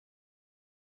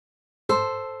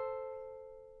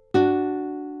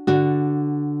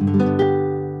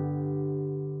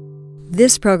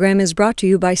This program is brought to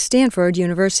you by Stanford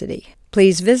University.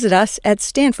 Please visit us at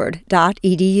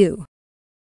stanford.edu.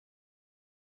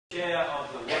 Chair of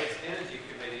the Woods Energy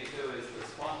Committee, who is the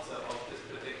sponsor of this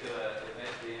particular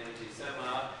event, the Energy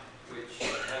Seminar, which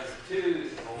has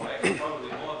two, or actually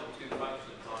probably more than two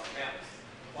functions on campus.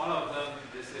 One of them,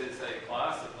 this is a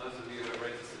class, and those of you who are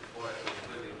registered for it will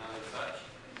clearly know such.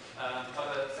 But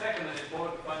a second and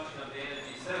important function of the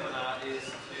Energy Seminar is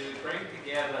to bring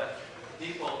together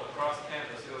people across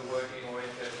campus who are working or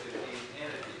interested in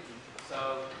energy.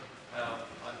 So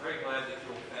I'm very glad that you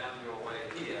all found your way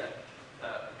here.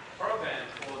 The program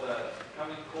for the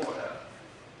coming quarter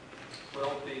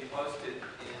will be posted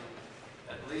in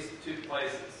at least two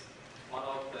places. One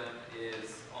of them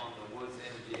is on the Woods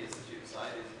Energy Institute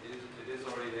site. It is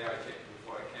already there. I checked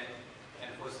before I came. And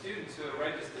for students who are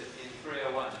registered in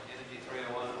 301, Energy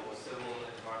 301 or Civil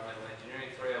Environmental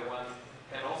Engineering 301,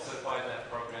 can also find that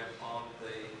program on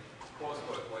the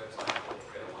coursework website for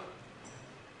 301.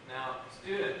 Now,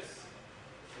 students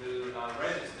who are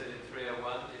registered in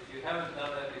 301, if you haven't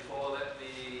done that before, let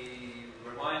me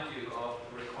remind you of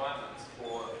the requirements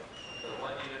for the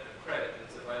 1 unit of credit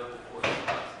that's available for your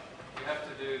class. You have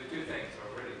to do two things,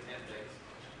 or really 10 things.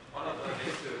 One of them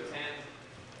is to attend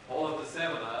all of the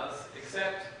seminars,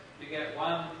 except you get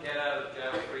one get out of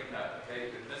jail free card, okay?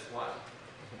 You could miss one.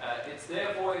 It's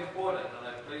therefore important, and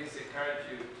I please encourage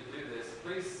you to do this,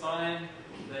 please sign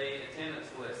the attendance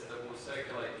list that will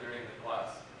circulate during the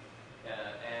class.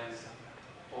 And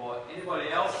for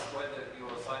anybody else, whether you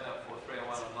are signed up for 301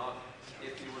 or not,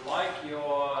 if you would like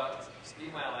your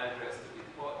email address to be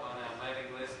put on our mailing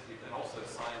list, you can also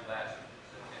sign that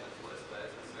attendance list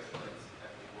as it circulates, and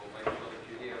we will make sure that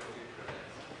you hear future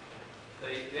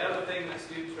events. The other thing that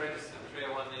students registered in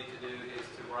 301 need to do is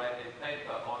to write a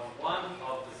paper on one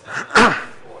of the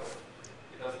seminars course.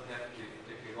 It doesn't have to be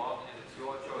particularly long, and it's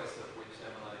your choice of which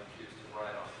seminar you choose to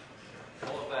write on.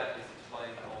 All of that is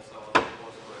explained also on the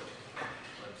coursework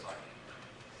website.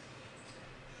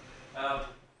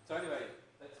 So anyway,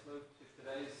 let's move to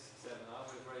today's seminar.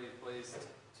 We're very pleased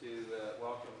to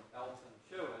welcome Elton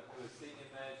Sherwin, who is Senior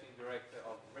Managing Director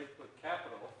of Redwood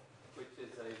Capital, which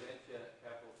is a venture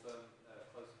capital firm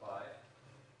close by.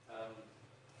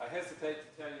 I hesitate to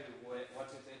tell you what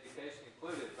his education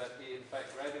included, but he in fact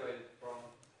graduated from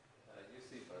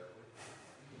UC Berkeley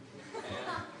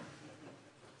and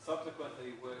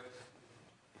subsequently worked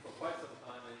for quite some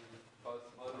time in both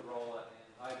Motorola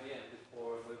and IBM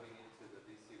before moving into the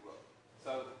VC world.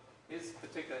 So his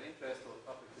particular interest or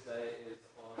topic today is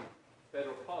on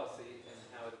federal policy and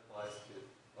how it applies to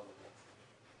government.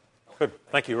 Good.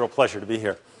 Thank you. Real pleasure to be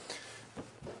here.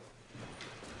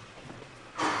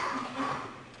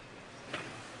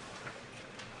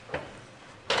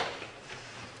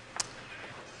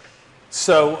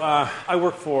 So I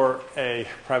work for a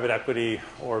private equity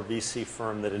or VC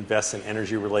firm that invests in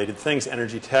energy-related things,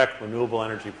 energy tech, renewable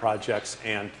energy projects,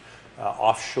 and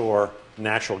offshore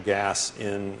natural gas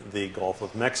in the Gulf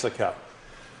of Mexico.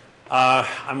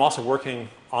 I'm also working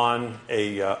on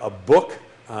a book.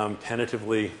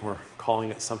 Tentatively, we're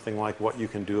calling it something like What You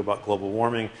Can Do About Global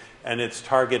Warming, and it's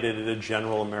targeted at a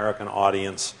general American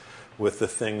audience with the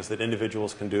things that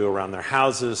individuals can do around their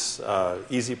houses,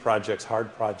 easy projects,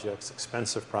 hard projects,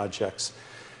 expensive projects.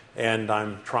 And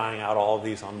I'm trying out all of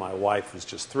these on my wife, who's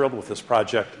just thrilled with this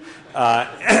project.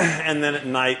 And then at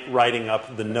night, writing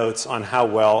up the notes on how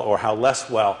well or how less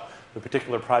well the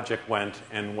particular project went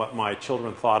and what my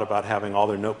children thought about having all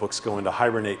their notebooks go into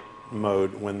hibernate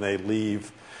mode when they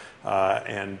leave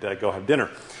and go have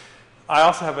dinner. I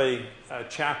also have a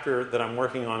chapter that I'm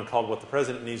working on called What the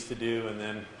President Needs to Do, and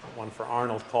then one for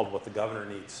Arnold called What the Governor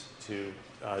Needs to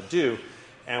Do.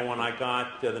 And when I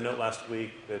got the note last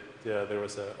week that there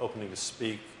was an opening to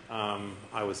speak,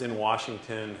 I was in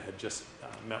Washington, had just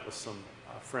met with some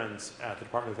friends at the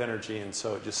Department of Energy, and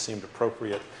so it just seemed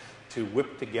appropriate to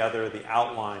whip together the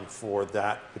outline for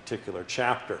that particular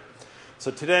chapter. So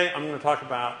today I'm going to talk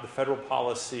about the federal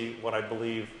policy, what I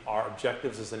believe our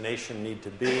objectives as a nation need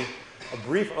to be, a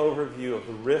brief overview of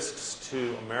the risks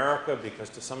to America, because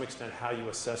to some extent how you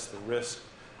assess the risk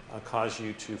cause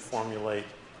you to formulate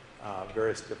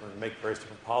make various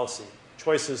different policy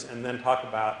choices, and then talk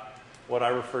about what I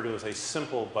refer to as a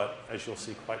simple, but as you'll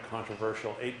see, quite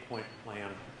controversial 8-point plan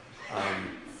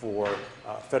for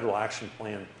a federal action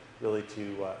plan really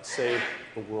to save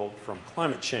the world from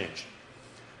climate change.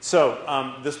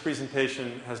 So this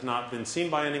presentation has not been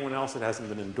seen by anyone else. It hasn't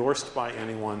been endorsed by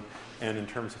anyone. And in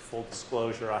terms of full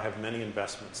disclosure, I have many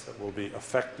investments that will be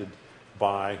affected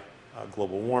by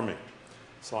global warming.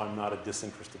 so I'm not a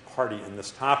disinterested party in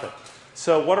this topic.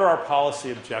 So what are our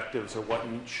policy objectives, or what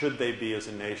should they be as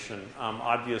a nation?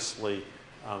 Obviously,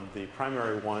 the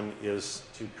primary one is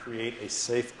to create a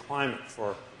safe climate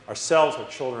for ourselves, our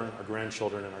children, our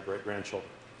grandchildren, and our great-grandchildren.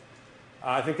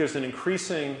 I think there's an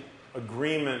increasing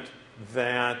agreement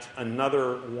that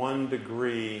another 1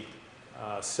 degree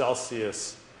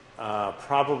Celsius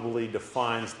probably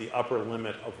defines the upper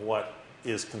limit of what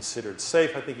is considered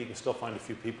safe. I think you can still find a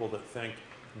few people that think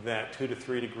that 2 to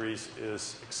 3 degrees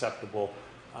is acceptable,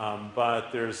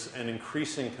 but there's an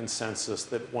increasing consensus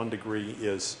that 1 degree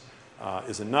is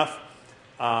enough.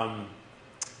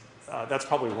 That's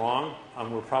probably wrong.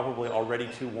 We're probably already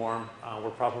too warm. We're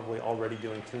probably already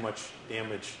doing too much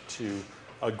damage to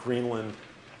Greenland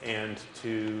and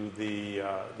to the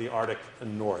Arctic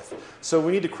and north. So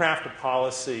we need to craft a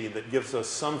policy that gives us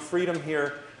some freedom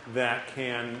here, that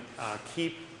can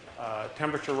keep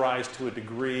temperature rise to a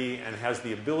degree and has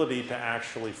the ability to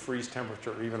actually freeze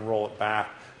temperature or even roll it back.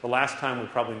 The last time we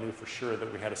probably knew for sure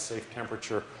that we had a safe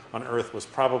temperature on Earth was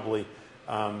probably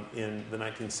in the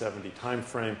 1970 time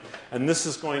frame. And this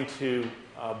is going to,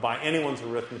 by anyone's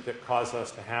arithmetic, cause us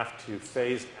to have to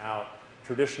phase out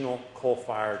traditional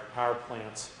coal-fired power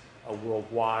plants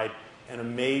worldwide. And a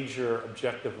major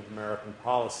objective of American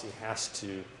policy has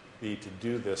to be to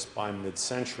do this by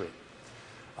mid-century.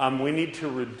 We need to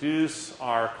reduce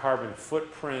our carbon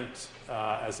footprint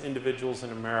as individuals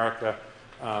in America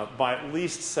by at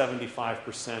least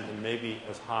 75% and maybe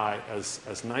as high as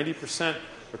 90%.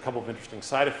 There are a couple of interesting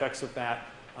side effects of that.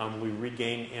 We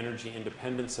regain energy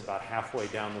independence about halfway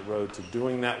down the road to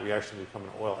doing that. We actually become an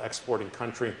oil exporting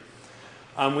country.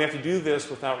 We have to do this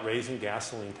without raising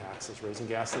gasoline taxes. Raising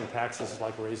gasoline taxes is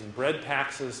like raising bread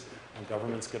taxes, and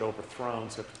governments get overthrown.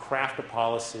 So we have to craft a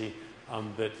policy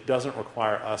that doesn't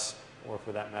require us, or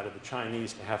for that matter, the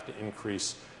Chinese, to have to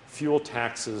increase fuel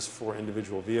taxes for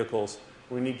individual vehicles.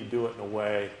 We need to do it in a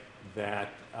way that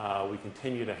we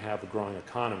continue to have a growing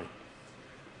economy.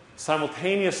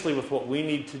 Simultaneously with what we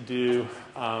need to do,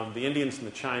 the Indians and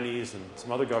the Chinese and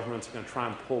some other governments are going to try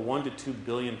and pull 1 to 2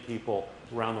 billion people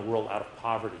around the world out of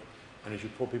poverty. And as you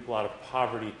pull people out of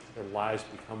poverty, their lives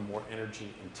become more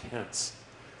energy intense.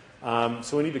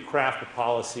 So we need to craft a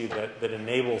policy that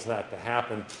enables that to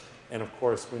happen. And of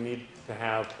course, we need to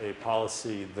have a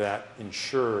policy that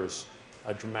ensures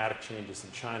dramatic changes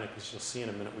in China, because you'll see in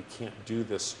a minute we can't do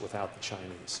this without the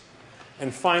Chinese.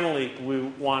 And finally, we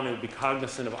want to be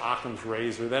cognizant of Occam's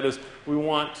razor. That is, we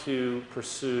want to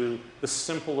pursue the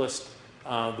simplest,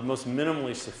 the most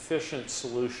minimally sufficient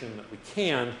solution that we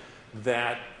can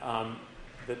that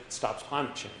stops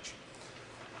climate change.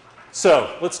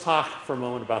 So let's talk for a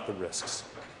moment about the risks.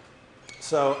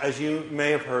 So as you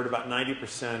may have heard, about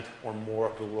 90% or more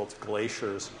of the world's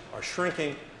glaciers are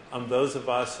shrinking. Those of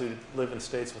us who live in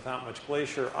states without much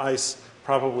glacier ice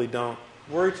probably don't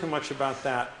worry too much about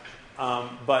that.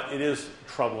 But it is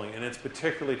troubling, and it's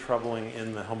particularly troubling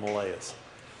in the Himalayas.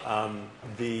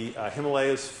 The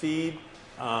Himalayas feed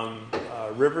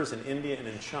rivers in India and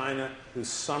in China whose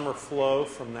summer flow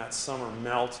from that summer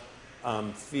melt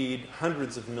feed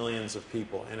hundreds of millions of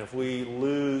people. And if we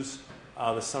lose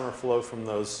the summer flow from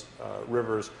those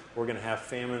rivers, we're going to have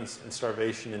famines and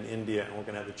starvation in India, and we're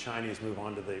going to have the Chinese move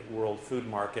on to the world food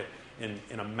market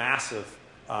in a massive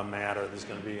manner. There's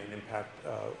going to be an impact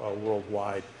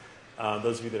worldwide.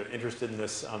 Those of you that are interested in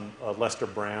this, Lester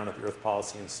Brown at the Earth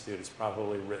Policy Institute has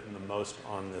probably written the most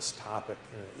on this topic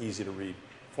in an easy-to-read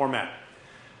format.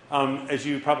 As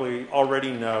you probably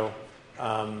already know,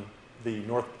 the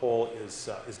North Pole is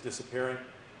disappearing.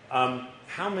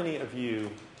 How many of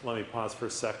you, let me pause for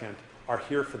a second, are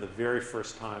here for the very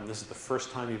first time? This is the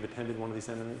first time you've attended one of these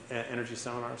energy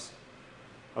seminars?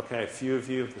 Okay, a few of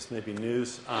you. This may be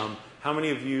news. How many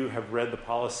of you have read the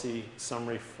policy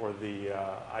summary for the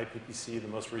IPCC, the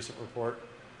most recent report?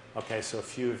 Okay, so a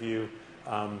few of you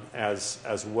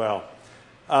as well.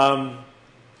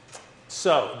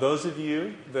 So those of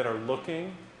you that are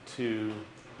looking to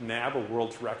nab a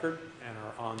world's record and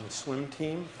are on the swim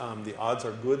team, the odds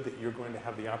are good that you're going to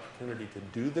have the opportunity to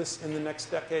do this in the next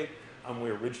decade.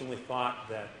 We originally thought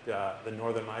that the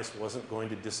northern ice wasn't going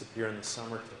to disappear in the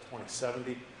summer to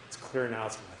 2070. It's clear now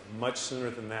it's going to happen much sooner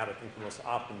than that. I think the most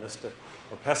optimistic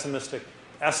or pessimistic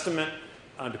estimate,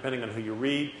 depending on who you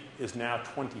read, is now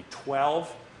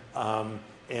 2012.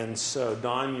 And so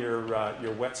don your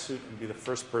wetsuit and be the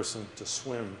first person to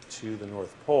swim to the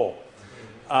North Pole.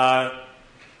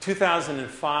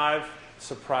 2005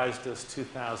 surprised us.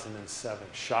 2007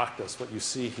 shocked us. What you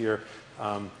see here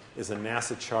is a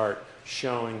NASA chart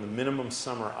showing the minimum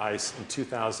summer ice in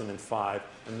 2005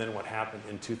 and then what happened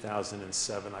in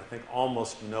 2007. I think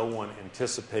almost no one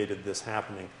anticipated this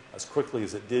happening as quickly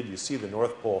as it did. You see the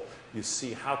North Pole. You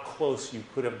see how close you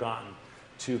could have gotten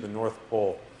to the North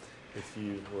Pole if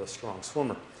you were a strong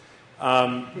swimmer.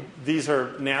 These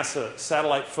are NASA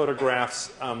satellite photographs.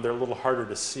 They're a little harder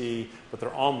to see, but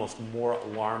they're almost more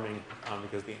alarming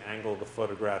because the angle of the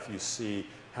photograph, you see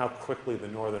how quickly the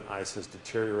northern ice has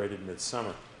deteriorated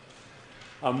midsummer.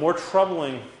 More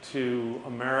troubling to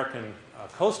American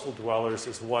coastal dwellers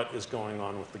is what is going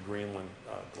on with the Greenland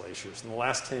glaciers. In the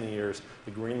last 10 years,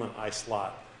 the Greenland ice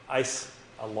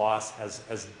loss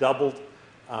has doubled.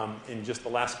 In just the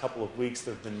last couple of weeks,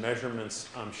 there have been measurements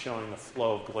showing the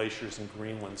flow of glaciers in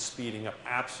Greenland speeding up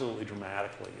absolutely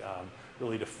dramatically,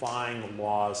 really defying the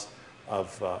laws of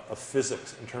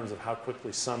physics in terms of how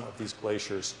quickly some of these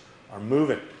glaciers are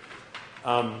moving.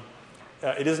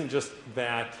 It isn't just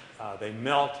that they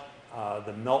melt.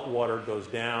 The meltwater goes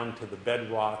down to the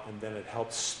bedrock, and then it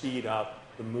helps speed up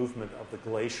the movement of the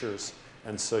glaciers.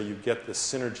 And so you get this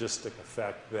synergistic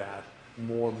effect that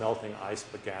more melting ice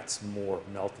begets more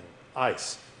melting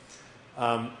ice.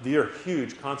 These are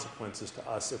huge consequences to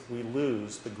us if we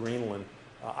lose the Greenland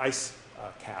ice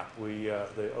cap.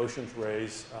 The oceans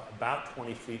raise about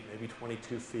 20 feet, maybe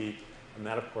 22 feet, and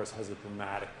that, of course, has a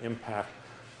dramatic impact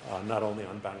not only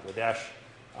on Bangladesh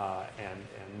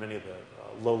and many of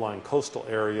the low-lying coastal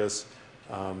areas,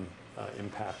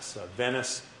 impacts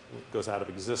Venice, goes out of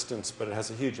existence, but it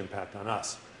has a huge impact on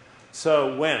us.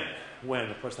 So when?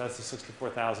 Of course, that's the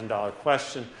 $64,000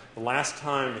 question. The last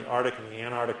time the Arctic and the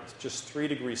Antarctic was just 3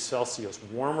 degrees Celsius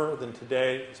warmer than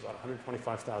today. It was about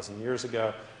 125,000 years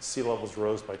ago. Sea levels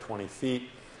rose by 20 feet.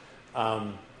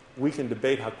 We can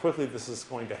debate how quickly this is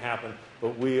going to happen,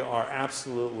 but we are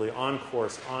absolutely on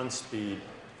course, on speed,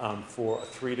 for a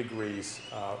 3 degrees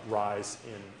rise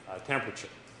in temperature.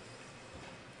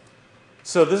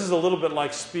 So this is a little bit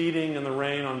like speeding in the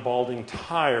rain on balding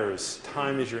tires.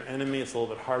 Time is your enemy. It's a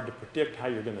little bit hard to predict how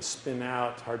you're going to spin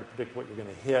out. It's hard to predict what you're going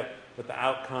to hit. But the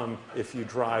outcome, if you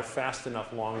drive fast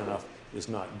enough, long enough, is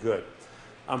not good.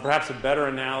 Perhaps a better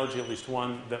analogy, at least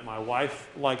one that my wife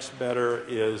likes better,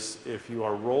 is if you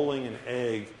are rolling an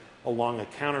egg along a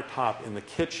countertop in the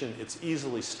kitchen, it's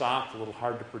easily stopped, a little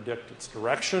hard to predict its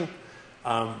direction.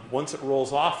 Once it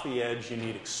rolls off the edge, you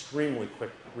need extremely quick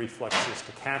reflexes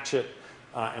to catch it.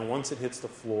 And once it hits the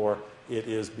floor, it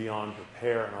is beyond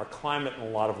repair. And our climate, in a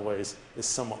lot of ways, is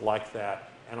somewhat like that.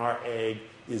 And our egg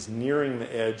is nearing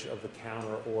the edge of the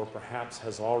counter or perhaps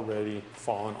has already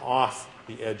fallen off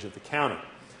the edge of the counter.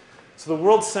 So the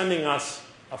world's sending us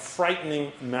a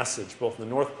frightening message, both in the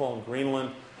North Pole and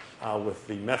Greenland, with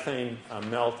the methane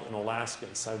melt in Alaska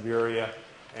and Siberia,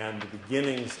 and the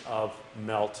beginnings of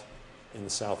melt in the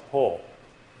South Pole.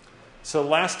 So the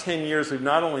last 10 years, we've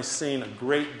not only seen a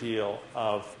great deal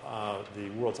of the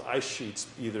world's ice sheets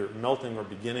either melting or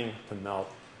beginning to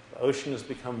melt. The ocean has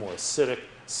become more acidic.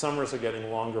 Summers are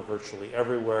getting longer virtually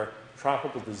everywhere.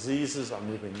 Tropical diseases are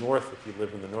moving north if you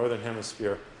live in the northern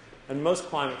hemisphere. And most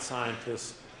climate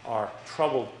scientists are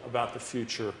troubled about the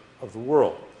future of the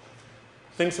world.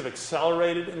 Things have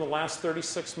accelerated in the last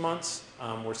 36 months.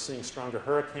 We're seeing stronger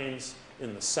hurricanes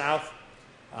in the south.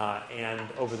 And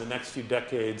over the next few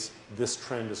decades, this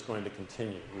trend is going to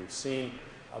continue. We've seen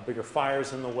bigger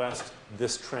fires in the West.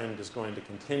 This trend is going to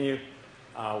continue.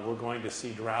 We're going to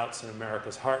see droughts in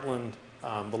America's heartland,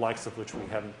 the likes of which we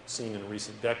haven't seen in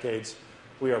recent decades.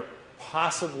 We are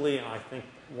possibly, and I think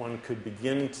one could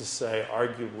begin to say,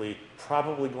 arguably,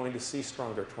 probably going to see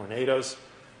stronger tornadoes,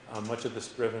 much of this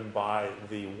driven by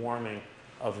the warming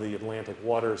of the Atlantic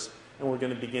waters. And we're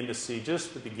going to begin to see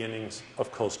just the beginnings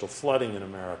of coastal flooding in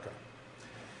America.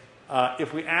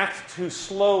 If we act too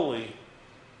slowly,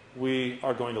 we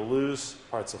are going to lose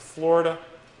parts of Florida.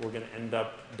 We're going to end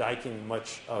up diking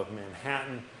much of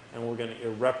Manhattan, and we're going to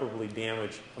irreparably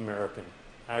damage American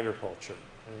agriculture.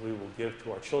 And we will give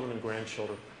to our children and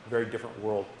grandchildren a very different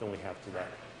world than we have today.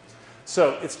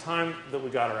 So it's time that we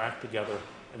got our act together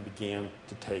and began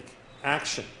to take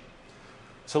action.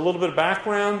 So a little bit of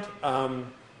background.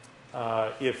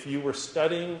 If you were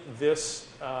studying this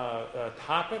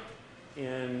topic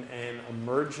in an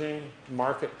emerging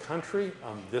market country,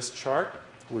 this chart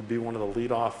would be one of the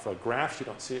lead-off graphs. You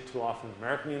don't see it too often in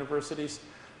American universities.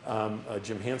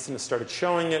 Jim Hansen has started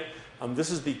showing it. This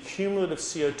is the cumulative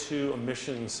CO2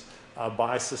 emissions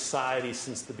by society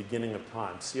since the beginning of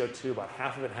time. CO2, about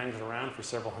half of it hangs around for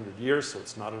several hundred years, so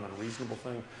it's not an unreasonable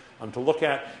thing to look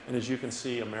at. And as you can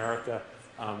see, America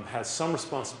has some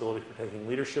responsibility for taking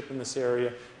leadership in this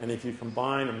area. And if you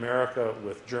combine America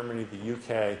with Germany, the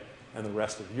UK, and the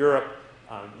rest of Europe,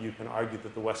 you can argue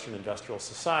that the Western industrial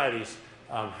societies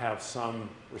have some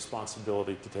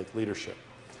responsibility to take leadership.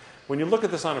 When you look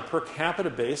at this on a per capita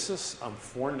basis,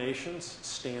 4 nations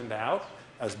stand out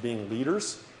as being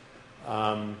leaders.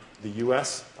 The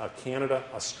US, Canada,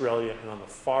 Australia, and on the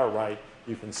far right,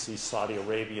 you can see Saudi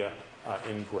Arabia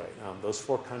in gray. Those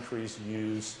 4 countries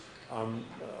use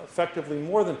effectively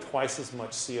more than twice as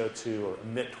much CO2 or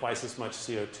emit twice as much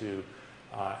CO2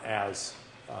 as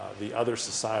the other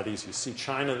societies. You see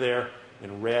China there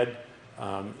in red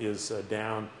is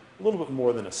down a little bit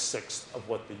more than 1/6 of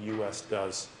what the US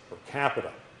does per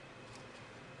capita.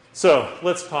 So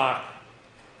let's talk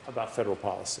about federal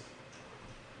policy.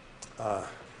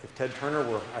 If Ted Turner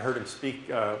were, I heard him speak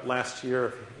last year,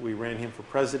 if we ran him for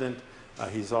president,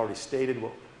 he's already stated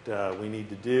what we need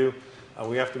to do.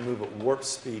 We have to move at warp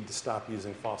speed to stop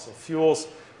using fossil fuels,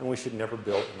 and we should never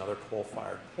build another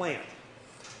coal-fired plant.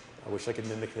 I wish I could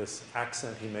mimic his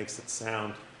accent. He makes it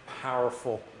sound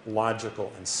powerful,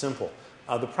 logical, and simple.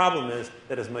 The problem is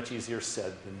that it's much easier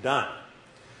said than done.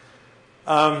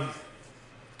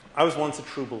 I was once a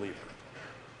true believer.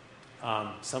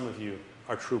 Some of you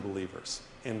are true believers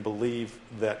and believe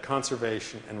that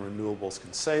conservation and renewables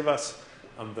can save us.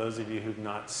 Those of you who've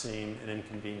not seen An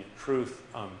Inconvenient Truth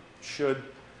should.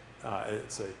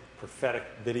 It's a prophetic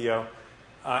video.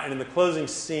 And in the closing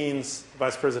scenes,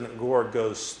 Vice President Gore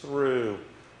goes through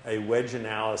a wedge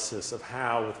analysis of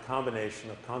how, with a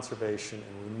combination of conservation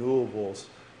and renewables,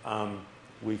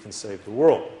 we can save the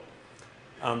world.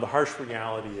 The harsh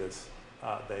reality is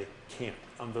they can't.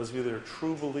 Those of you that are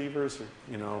true believers,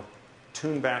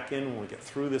 tune back in when we get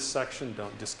through this section.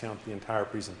 Don't discount the entire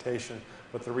presentation.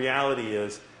 But the reality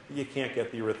is that you can't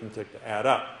get the arithmetic to add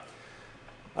up.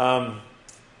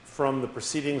 From the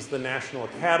proceedings of the National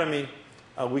Academy,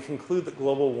 we conclude that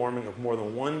global warming of more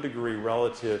than 1 degree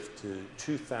relative to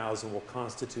 2000 will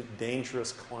constitute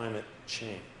dangerous climate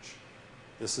change.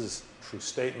 This is a true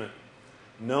statement.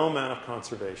 No amount of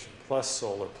conservation, plus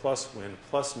solar, plus wind,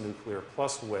 plus nuclear,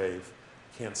 plus wave,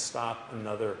 can stop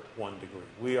another 1 degree.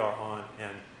 We are on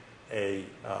an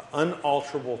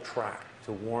unalterable track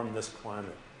to warm this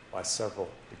climate by several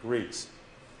degrees.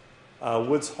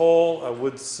 Woods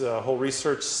Hole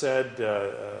research said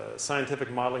scientific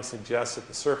modeling suggests that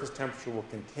the surface temperature will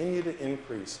continue to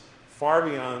increase far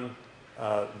beyond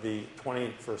the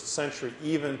 21st century,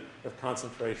 even if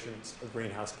concentrations of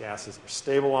greenhouse gases are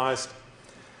stabilized.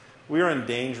 We are in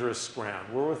dangerous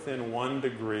ground. We're within 1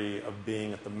 degree of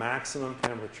being at the maximum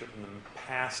temperature in the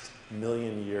past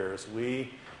 1,000,000 years.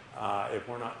 We, if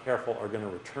we're not careful, are going to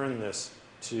return this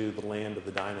to the land of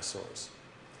the dinosaurs.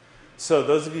 So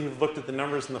those of you who've looked at the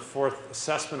numbers in the 4th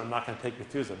assessment, I'm not going to take you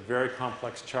through. It's a very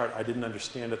complex chart. I didn't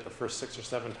understand it the first 6 or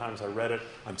 7 times I read it.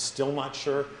 I'm still not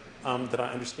sure that I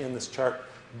understand this chart.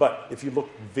 But if you look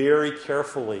very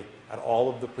carefully at all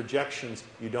of the projections,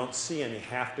 you don't see any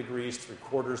 ½ degrees,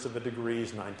 3/4 of a degree,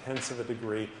 9/10 of a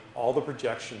degree. All the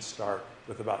projections start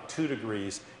with about 2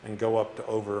 degrees and go up to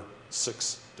over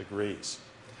 6 degrees.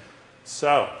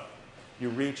 So you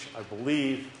reach, I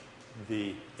believe,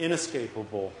 the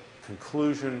inescapable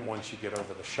conclusion, once you get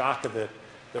over the shock of it,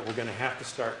 that we're going to have to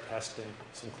start testing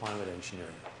some climate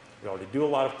engineering. We already do a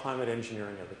lot of climate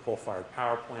engineering at the coal-fired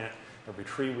power plant. Every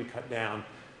tree we cut down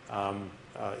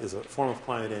is a form of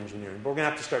climate engineering. But we're going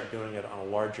to have to start doing it on a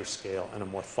larger scale in a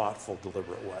more thoughtful,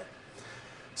 deliberate way.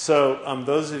 So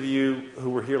those of you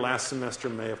who were here last semester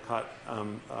may have caught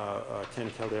Ken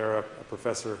Caldera,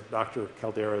 Dr.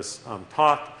 Caldera's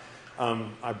talk.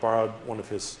 I borrowed one of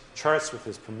his charts with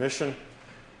his permission.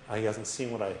 He hasn't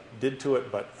seen what I did to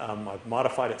it, but I've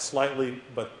modified it slightly.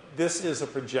 But this is a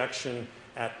projection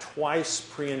at twice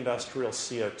pre-industrial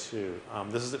CO2.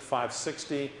 This is at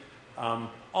 560.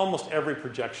 Almost every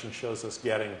projection shows us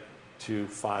getting to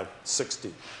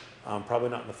 560. Probably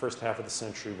not in the first half of the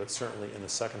century, but certainly in the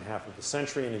second half of the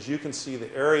century. And as you can see,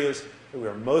 the areas that we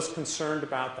are most concerned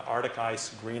about, the Arctic ice,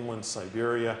 Greenland,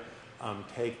 Siberia,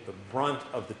 take the brunt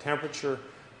of the temperature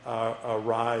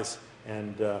rise,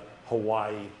 and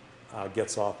Hawaii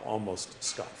gets off almost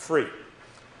scot-free.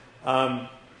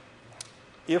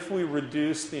 If we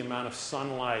reduce the amount of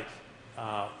sunlight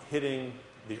hitting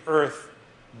the Earth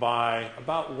by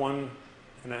about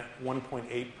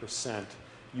 1.8%,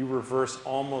 you reverse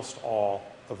almost all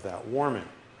of that warming.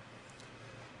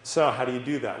 So how do you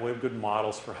do that? We have good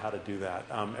models for how to do that.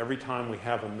 Every time we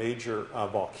have a major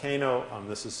volcano,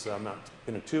 this is Mount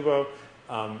Pinatubo,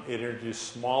 it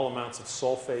introduced small amounts of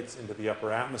sulfates into the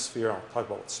upper atmosphere. I'll talk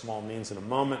about what small means in a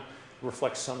moment. It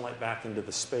reflects sunlight back into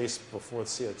the space before the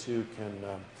CO2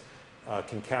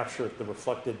 can capture the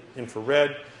reflected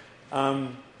infrared.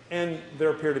 And there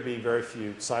appear to be very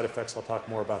few side effects. I'll talk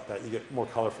more about that. You get more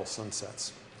colorful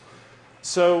sunsets.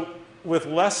 So with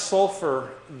less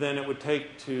sulfur than it would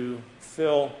take to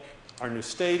fill our new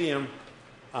stadium,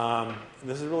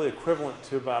 this is really equivalent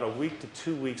to about a week to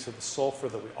 2 weeks of the sulfur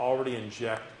that we already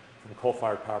inject from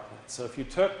coal-fired power plants. So if you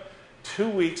took 2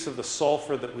 weeks of the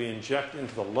sulfur that we inject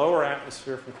into the lower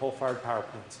atmosphere from coal-fired power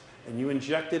plants, and you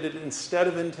injected it instead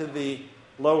of into the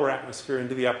lower atmosphere,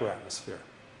 into the upper atmosphere,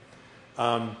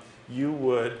 you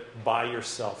would buy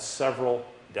yourself several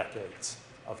decades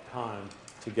of time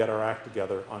to get our act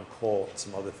together on coal and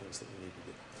some other things that we need to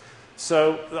do.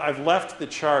 So I've left the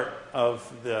chart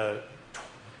of the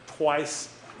twice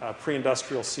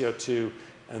pre-industrial CO2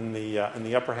 in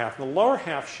the upper half. And the lower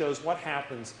half shows what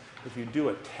happens if you do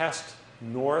a test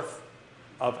north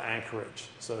of Anchorage.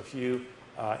 So if you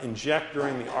inject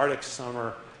during the Arctic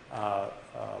summer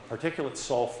particulate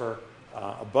sulfur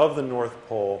above the North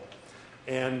Pole,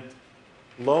 and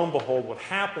lo and behold, what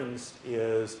happens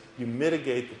is you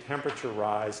mitigate the temperature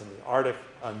rise in the Arctic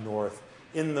north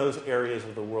in those areas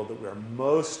of the world that we are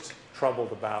most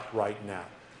troubled about right now.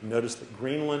 Notice that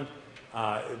Greenland,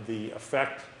 the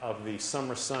effect of the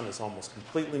summer sun is almost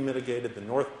completely mitigated, the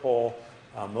North Pole,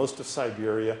 most of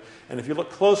Siberia. And if you look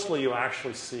closely, you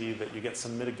actually see that you get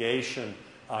some mitigation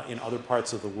in other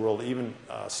parts of the world, even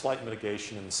slight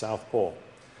mitigation in the South Pole.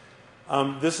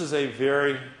 This is a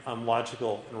very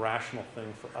logical and rational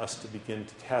thing for us to begin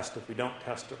to test. If we don't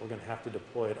test it, we're going to have to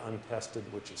deploy it untested,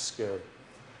 which is scary.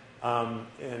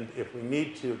 And if we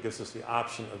need to, it gives us the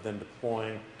option of then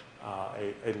deploying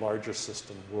a larger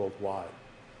system worldwide.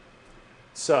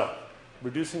 So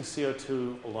reducing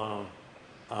CO2 alone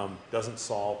doesn't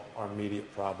solve our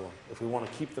immediate problem. If we want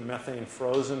to keep the methane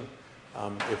frozen,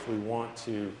 if we want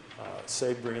to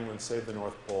save Greenland, save the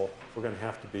North Pole, we're going to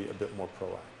have to be a bit more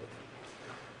proactive.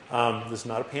 This is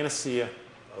not a panacea.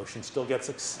 The ocean still gets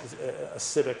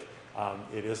acidic.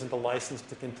 It isn't a license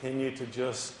to continue to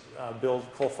just build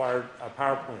coal-fired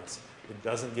power plants. It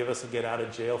doesn't give us a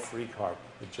get-out-of-jail-free card.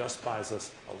 It just buys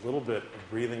us a little bit of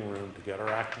breathing room to get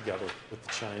our act together with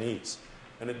the Chinese.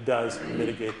 And it does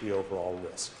mitigate the overall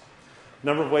risk. A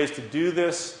number of ways to do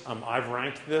this. I've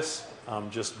ranked this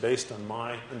just based on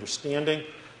my understanding.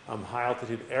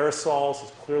 High-altitude aerosols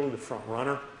is clearly the front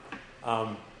runner.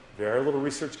 Very little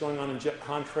research going on in jet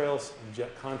contrails. Jet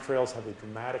contrails have a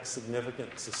dramatic,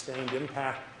 significant, sustained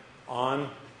impact on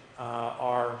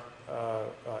our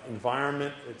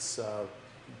environment. It's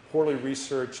poorly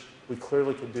researched. We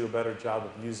clearly could do a better job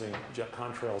of using jet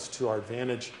contrails to our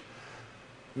advantage.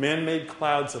 Man-made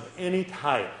clouds of any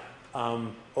type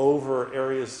over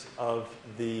areas of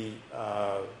the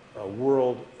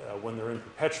world when they're in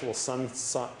perpetual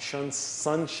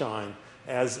sunshine,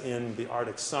 as in the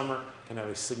Arctic summer, can have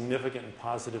a significant and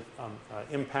positive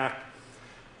impact.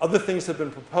 Other things have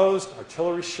been proposed: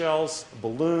 artillery shells,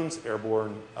 balloons,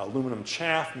 airborne aluminum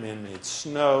chaff, man-made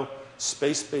snow,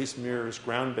 space-based mirrors,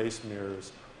 ground-based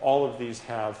mirrors. All of these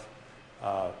have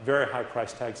very high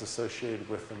price tags associated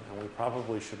with them, and we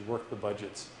probably should work the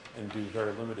budgets and do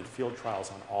very limited field trials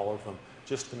on all of them,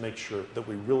 just to make sure that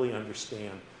we really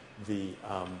understand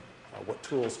what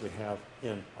tools we have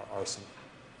in our arsenal.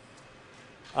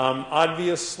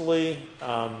 Obviously,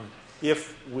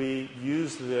 if we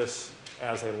use this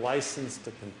as a license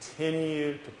to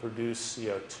continue to produce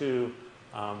CO2,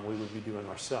 we would be doing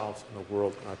ourselves and the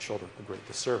world and our children a great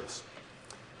disservice.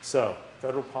 So,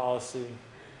 federal policy,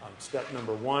 step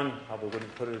number one, probably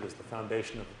wouldn't put it as the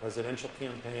foundation of the presidential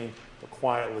campaign, but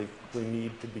quietly we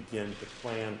need to begin to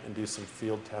plan and do some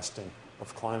field testing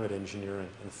of climate engineering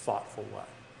in a thoughtful way.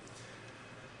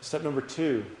 Step number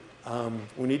two,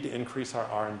 we need to increase our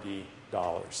R&D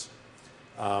dollars.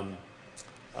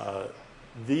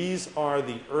 These are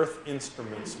the Earth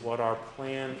instruments, what our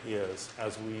plan is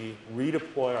as we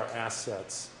redeploy our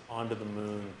assets onto the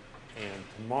moon and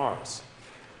to Mars.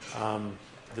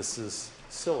 This is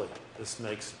silly. This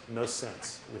makes no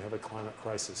sense. We have a climate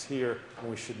crisis here, and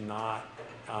we should not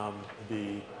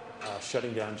be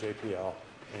shutting down JPL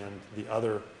and the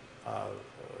other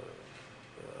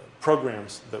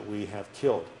programs that we have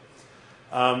killed.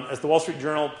 As the Wall Street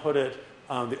Journal put it,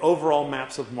 the overall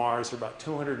maps of Mars are about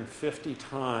 250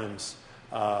 times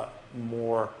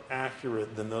more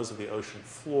accurate than those of the ocean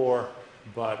floor,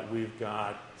 but we've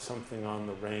got something on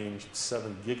the range of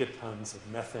 7 gigatons of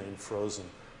methane frozen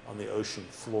on the ocean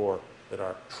floor that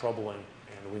are troubling,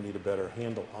 and we need a better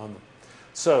handle on them.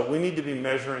 So we need to be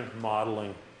measuring,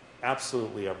 modeling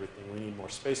absolutely everything. We need more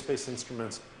space-based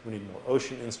instruments. We need more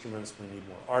ocean instruments. We need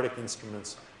more Arctic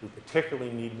instruments. We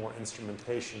particularly need more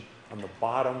instrumentation on the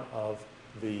bottom of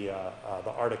the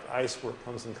Arctic ice where it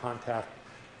comes in contact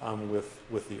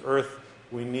with the Earth.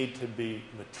 We need to be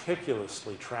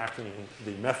meticulously tracking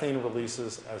the methane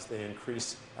releases as they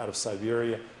increase out of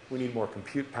Siberia. We need more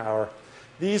compute power.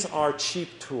 These are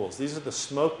cheap tools. These are the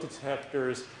smoke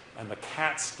detectors and the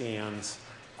CAT scans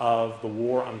of the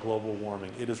war on global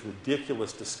warming. It is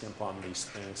ridiculous to skimp on these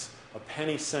things. A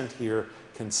penny spent here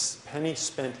can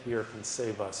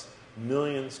save us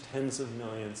millions, tens of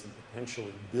millions, and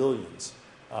potentially billions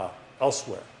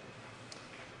elsewhere.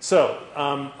 So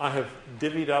I have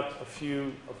divvied up a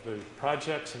few of the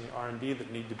projects in the R&D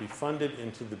that need to be funded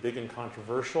into the big and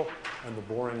controversial and the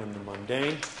boring and the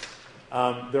mundane.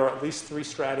 There are at least 3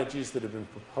 strategies that have been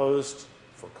proposed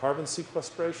for carbon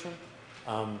sequestration.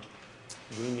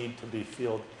 We need to be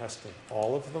field testing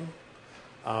all of them.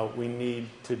 We need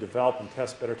to develop and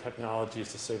test better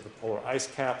technologies to save the polar ice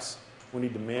caps. We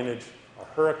need to manage our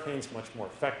hurricanes much more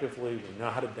effectively. We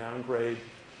know how to downgrade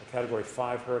Category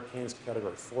 5 hurricanes,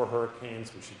 Category 4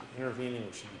 hurricanes. We should be intervening.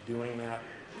 We should be doing that.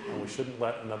 And we shouldn't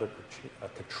let another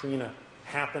Katrina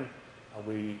happen.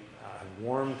 We have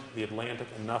warmed the Atlantic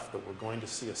enough that we're going to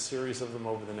see a series of them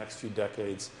over the next few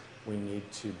decades. We need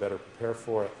to better prepare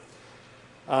for it.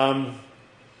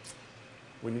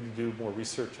 We need to do more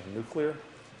research on nuclear.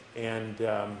 And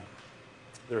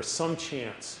there's some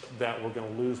chance that we're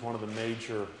going to lose one of the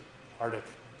major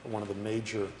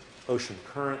ocean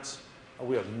currents.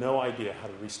 We have no idea how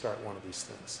to restart one of these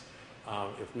things.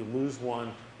 If we lose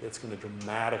one, it's going to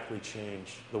dramatically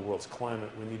change the world's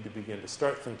climate. We need to begin to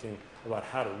start thinking about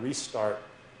how to restart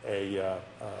a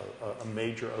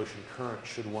major ocean current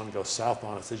should one go south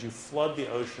on us. As you flood the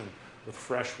ocean with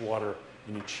fresh water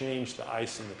and you change the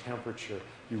ice and the temperature,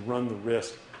 you run the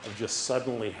risk of just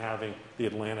suddenly having the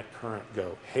Atlantic current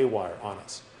go haywire on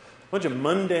us. A bunch of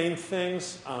mundane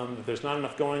things. There's not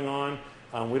enough going on.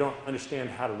 We don't understand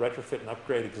how to retrofit and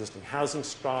upgrade existing housing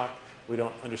stock. We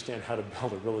don't understand how to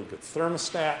build a really good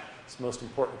thermostat. It's the most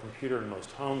important computer in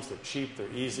most homes. They're cheap,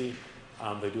 they're easy.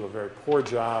 They do a very poor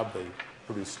job. They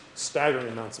produce staggering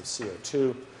amounts of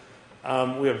CO2.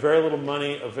 We have very little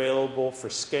money available for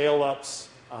scale-ups.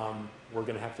 We're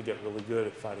going to have to get really good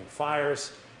at fighting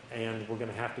fires, and we're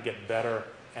going to have to get better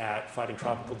at fighting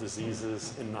tropical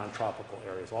diseases in non-tropical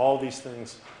areas. All these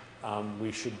things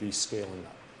we should be scaling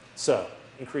up. So,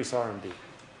 increase R&D.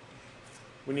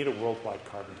 We need a worldwide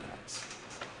carbon tax.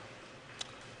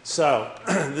 So,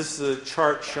 this is a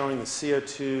chart showing the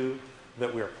CO2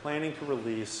 that we are planning to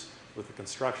release with the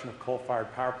construction of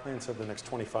coal-fired power plants over the next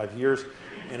 25 years,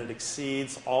 and it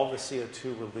exceeds all the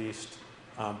CO2 released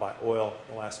by oil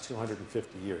in the last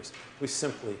 250 years. We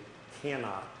simply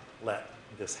cannot let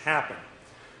this happen.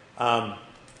 A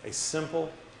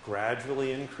simple,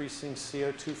 gradually increasing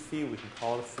CO2 fee, we can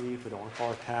call it a fee if we don't want to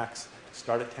call it a tax,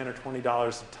 start at $10 or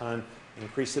 $20 a ton,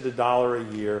 increase it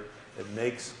 $1 a year, it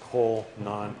makes coal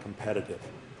non-competitive.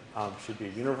 Should be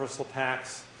a universal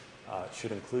tax. It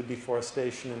should include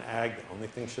deforestation and ag. The only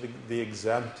thing should be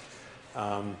exempt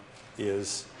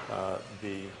is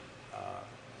the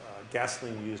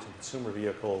gasoline used in consumer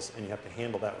vehicles, and you have to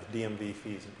handle that with DMV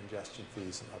fees and congestion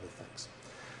fees and other things.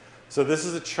 So this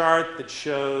is a chart that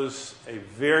shows a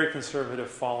very conservative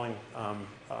falling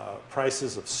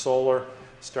prices of solar,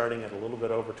 starting at a little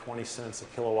bit over 20 cents a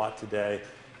kilowatt today.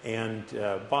 And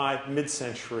by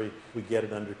mid-century, we get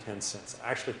it under 10 cents. I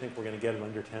actually think we're going to get it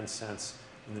under 10 cents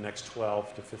in the next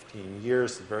 12 to 15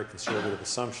 years, very conservative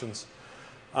assumptions.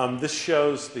 This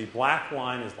shows the black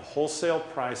line is the wholesale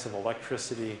price of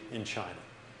electricity in China.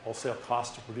 Wholesale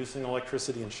cost of producing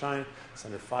electricity in China is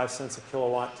under 5 cents a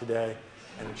kilowatt today.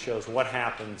 And it shows what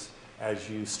happens as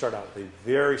you start out with a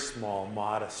very small,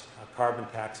 modest carbon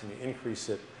tax and you increase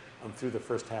it through the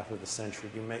first half of the century.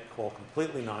 You make coal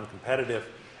completely non-competitive.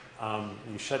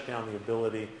 You shut down the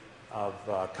ability of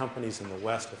companies in the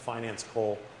West to finance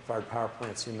coal-fired power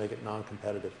plants. You make it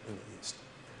non-competitive in the East.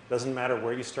 Doesn't matter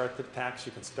where you start the tax.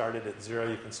 You can start it at 0.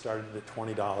 You can start it at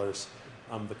 $20.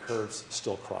 The curves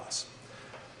still cross.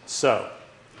 So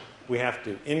we have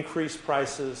to increase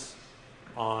prices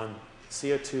on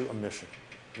CO2 emission.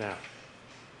 Now,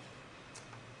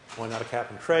 why not a cap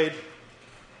and trade?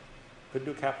 Could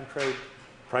do a cap and trade.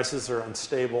 Prices are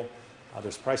unstable.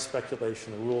 There's price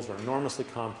speculation. The rules are enormously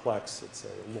complex. It's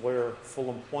a lawyer full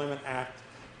employment act.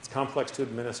 It's complex to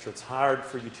administer. It's hard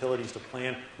for utilities to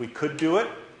plan. We could do it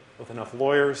with enough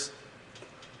lawyers,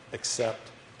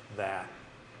 except that,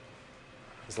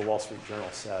 as the Wall Street Journal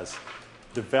says,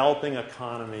 developing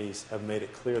economies have made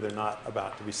it clear they're not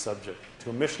about to be subject to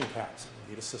emission caps.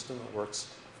 We need a system that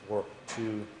works for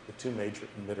the two major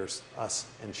emitters, us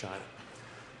and China.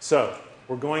 So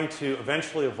we're going to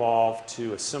eventually evolve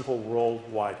to a simple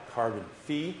worldwide carbon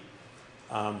fee.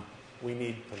 We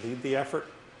need to lead the effort.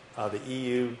 The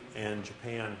EU and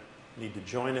Japan need to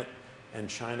join it, and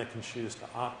China can choose to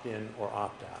opt in or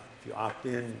opt out. If you opt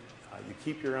in, you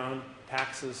keep your own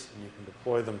taxes and you can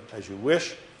deploy them as you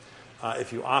wish.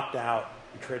 If you opt out,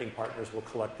 your trading partners will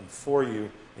collect them for you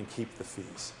and keep the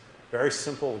fees. Very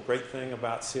simple. The great thing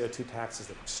about CO2 taxes,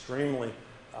 they're extremely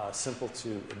simple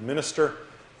to administer.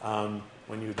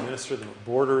 When you administer them at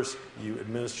borders, you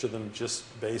administer them just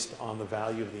based on the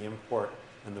value of the import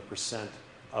and the percent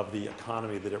of the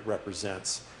economy that it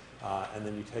represents. And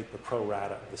then you take the pro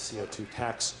rata of the CO2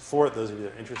 tax for it. Those of you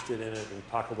that are interested in it, we'll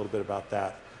talk a little bit about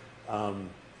that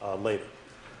later.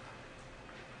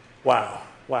 Wow.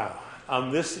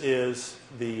 This is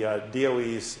the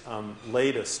DOE's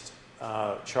latest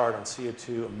chart on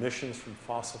CO2 emissions from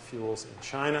fossil fuels in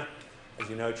China. As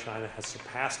you know, China has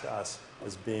surpassed us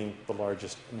as being the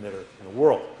largest emitter in the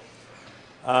world.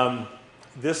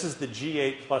 This is the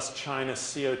G8 plus China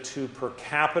CO2 per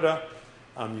capita.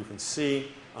 You can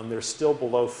see they're still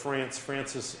below France.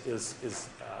 France is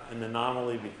an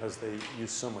anomaly because they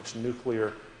use so much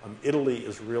nuclear. Italy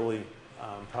is really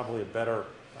probably a better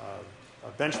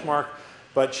benchmark.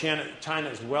 But China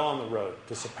is well on the road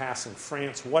to surpassing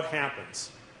France. What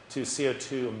happens to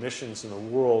CO2 emissions in the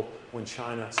world when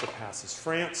China surpasses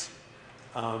France?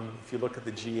 If you look at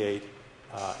the G8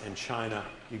 and China,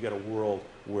 you get a world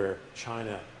where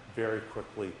China very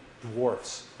quickly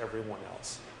dwarfs everyone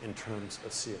else in terms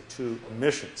of CO2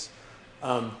 emissions.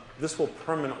 This will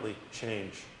permanently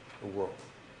change the world.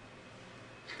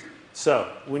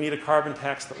 So we need a carbon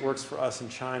tax that works for us in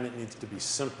China. It needs to be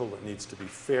simple. It needs to be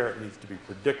fair. It needs to be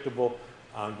predictable.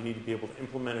 You need to be able to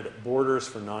implement it at borders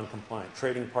for non-compliant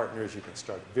trading partners. You can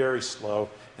start very slow,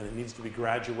 and it needs to be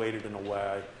graduated in a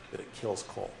way that it kills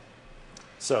coal.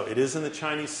 So it is in the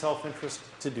Chinese self-interest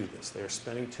to do this. They are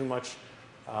spending too much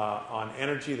on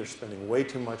energy. They're spending way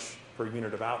too much per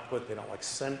unit of output. They don't like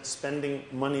spending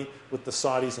money with the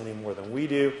Saudis any more than we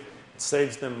do. It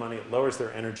saves them money. It lowers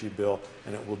their energy bill,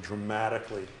 and it will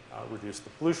dramatically reduce the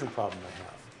pollution problem they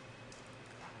have.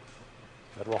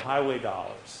 Federal highway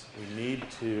dollars. We need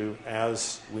to,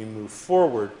 as we move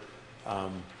forward,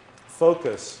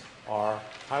 focus our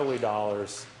highway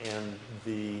dollars and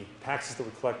the taxes that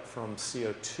we collect from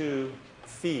CO2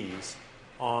 fees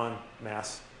on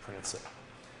mass transit.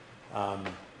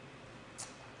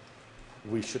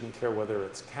 We shouldn't care whether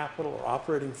it's capital or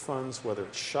operating funds, whether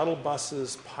it's shuttle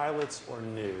buses, pilots, or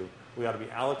new. We ought to be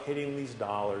allocating these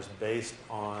dollars based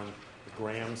on the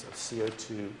grams of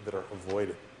CO2 that are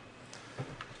avoided.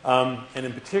 And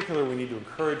in particular, we need to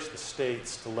encourage the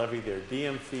states to levy their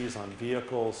DM fees on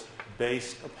vehicles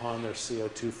based upon their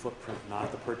CO2 footprint,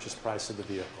 not the purchase price of the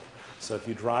vehicle. So if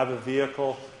you drive a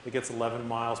vehicle that gets 11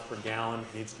 miles per gallon,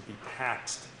 it needs to be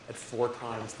taxed at 4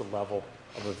 times the level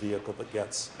of a vehicle that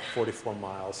gets 44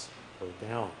 miles per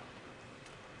gallon.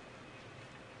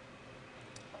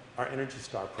 Our Energy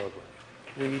Star program,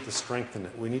 we need to strengthen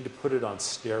it. We need to put it on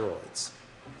steroids.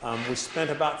 We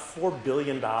spent about $4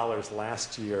 billion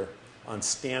last year on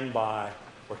standby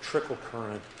or trickle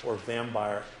current or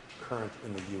vampire current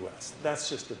in the U.S. That's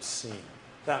just obscene.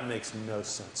 That makes no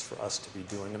sense for us to be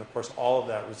doing. And of course, all of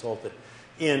that resulted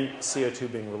in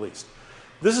CO2 being released.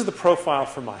 This is the profile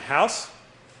for my house.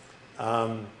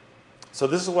 So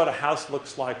this is what a house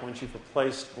looks like once you've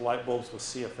replaced the light bulbs with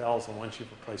CFLs and once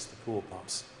you've replaced the pool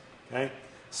pumps. Okay?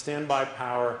 Standby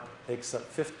power takes up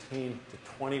 15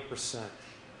 to 20%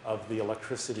 of the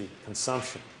electricity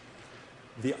consumption.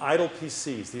 The idle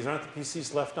PCs, these aren't the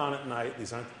PCs left on at night.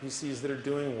 These aren't the PCs that are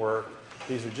doing work.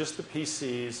 These are just the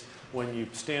PCs when you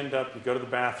stand up, you go to the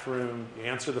bathroom, you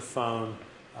answer the phone,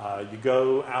 you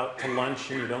go out to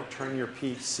lunch and you don't turn your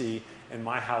PC. In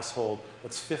my household,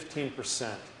 that's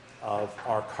 15% of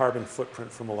our carbon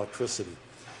footprint from electricity.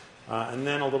 And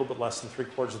then a little bit less than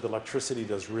 3/4 of the electricity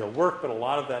does real work, but a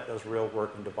lot of that does real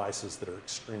work in devices that are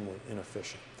extremely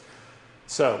inefficient.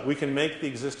 So we can make the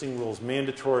existing rules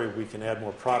mandatory. We can add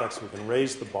more products. We can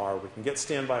raise the bar. We can get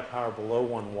standby power below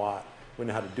 1 watt. We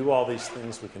know how to do all these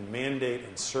things. We can mandate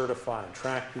and certify and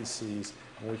track PCs,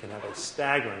 and we can have a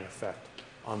staggering effect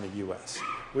on the U.S.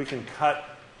 We can cut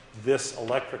this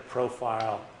electric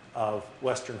profile of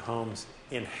Western homes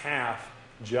in half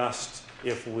just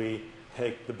if we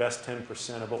take the best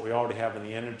 10% of what we already have in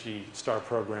the Energy Star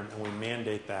program and we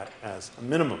mandate that as a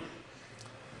minimum.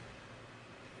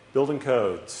 Building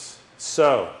codes.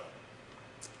 So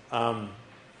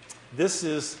this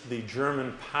is the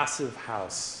German passive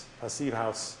house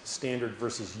standard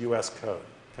versus U.S. code.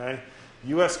 Okay?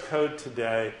 U.S. code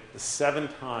today is 7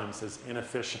 times as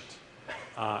inefficient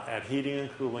at heating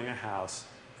and cooling a house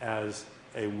as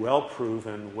a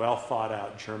well-proven,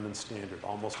 well-thought-out German standard.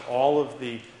 Almost all of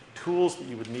the tools that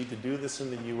you would need to do this in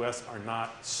the U.S. are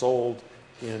not sold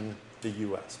in the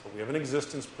U.S. But we have an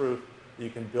existence proof that you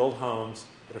can build homes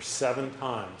that are 7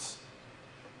 times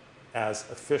as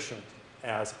efficient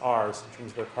as ours in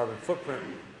terms of their carbon footprint,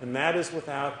 and that is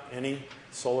without any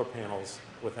solar panels,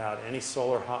 without any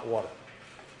solar hot water.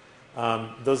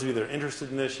 Those of you that are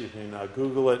interested in this, you can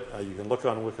Google it. You can look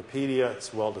on Wikipedia.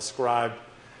 It's well described.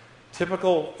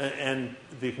 Typical, and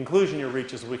the conclusion you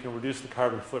reach is we can reduce the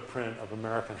carbon footprint of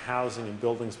American housing and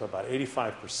buildings by about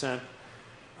 85%.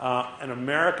 An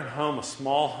American home, a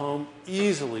small home,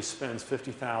 easily spends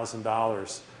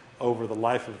 $50,000 over the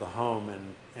life of the home,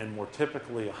 and more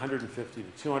typically $150,000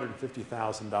 to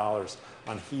 $250,000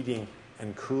 on heating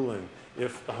and cooling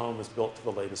if the home is built to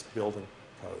the latest building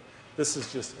code. This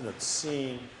is just an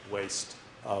obscene waste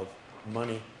of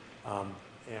money,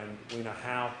 and we know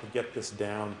how to get this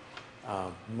down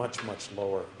much, much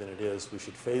lower than it is. We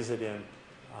should phase it in,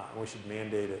 and we should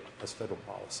mandate it as federal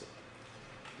policy.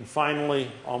 And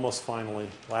finally, almost finally,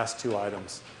 last 2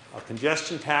 items,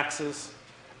 congestion taxes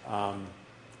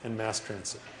and mass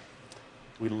transit.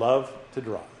 We love to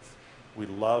drive. We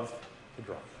love to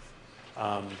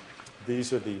drive.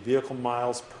 These are the vehicle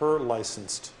miles per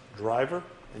licensed driver,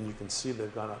 and you can see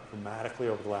they've gone up dramatically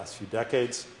over the last few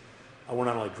decades. We're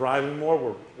not only driving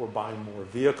more, we're buying more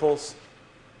vehicles,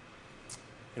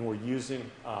 and we're using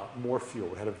more fuel.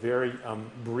 We had a very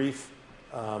brief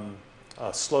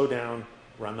slowdown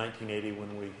around 1980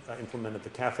 when we implemented the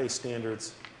CAFE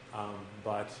standards,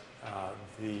 but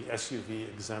the SUV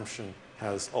exemption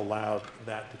has allowed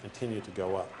that to continue to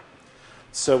go up.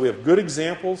 So we have good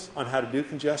examples on how to do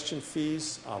congestion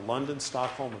fees. London,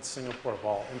 Stockholm, and Singapore have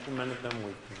all implemented them.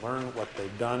 We can learn what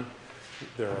they've done.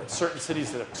 There are certain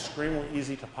cities that have extremely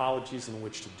easy topologies in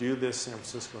which to do this. San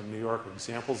Francisco and New York are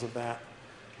examples of that.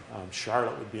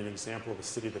 Charlotte would be an example of a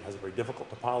city that has a very difficult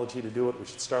topology to do it. We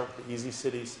should start with the easy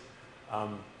cities.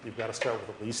 You've got to start with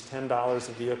at least $10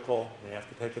 a vehicle. You may have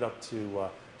to take it up to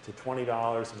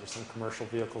 $20, and there's some commercial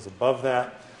vehicles above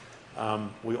that.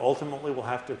 We ultimately will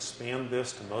have to expand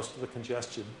this to most of the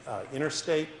congested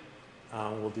interstate.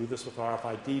 We'll do this with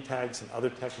RFID tags and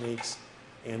other techniques,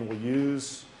 and we'll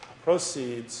use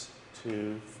proceeds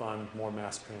to fund more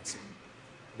mass transit.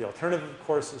 The alternative, of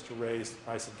course, is to raise the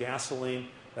price of gasoline.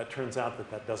 That turns out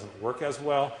that that doesn't work as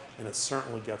well, and it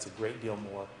certainly gets a great deal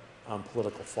more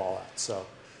political fallout. So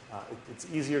it's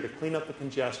easier to clean up the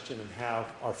congestion and have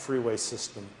our freeway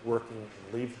system working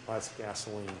and leave the price of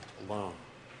gasoline alone.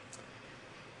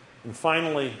 And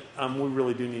finally, we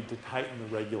really do need to tighten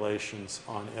the regulations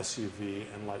on SUV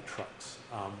and light trucks.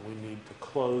 We need to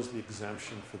close the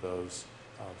exemption for those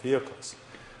vehicles.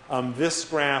 This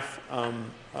graph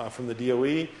from the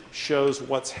DOE shows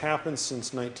what's happened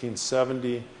since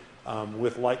 1970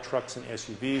 with light trucks and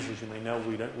SUVs. As you may know,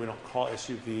 we don't call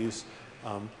SUVs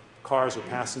cars or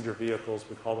passenger vehicles.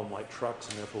 We call them light trucks,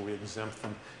 and therefore we exempt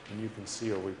them. And you can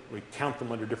see, or we count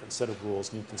them under a different set of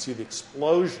rules, and you can see the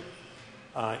explosion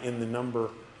in the number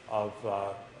of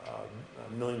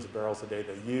millions of barrels a day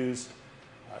they use.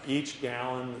 Each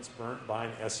gallon that's burnt by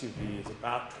an SUV is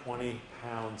about 20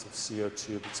 pounds of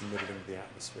CO2 that's emitted into the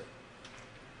atmosphere.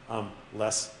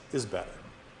 Less is better.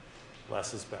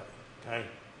 Less is better. Okay?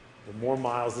 The more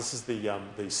miles, this is the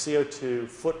CO2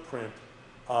 footprint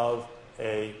of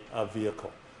a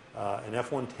vehicle. An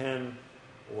F-110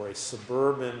 or a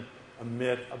Suburban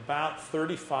emit about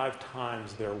 35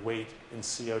 times their weight in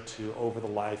CO2 over the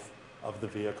life of the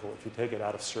vehicle if you take it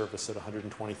out of service at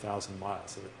 120,000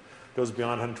 miles. If it goes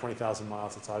beyond 120,000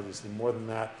 miles, it's obviously more than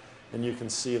that. And you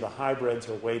can see the hybrids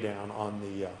are way down on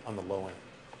the low end.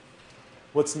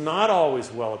 What's not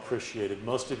always well appreciated,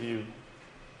 most of you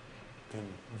can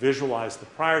visualize the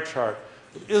prior chart,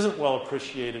 what isn't well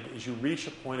appreciated is you reach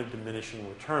a point of diminishing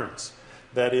returns.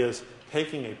 That is,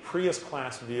 taking a Prius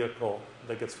class vehicle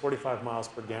that gets 45 miles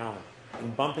per gallon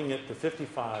and bumping it to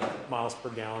 55 miles per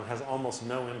gallon has almost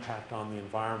no impact on the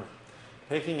environment.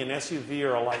 Taking an SUV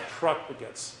or a light truck that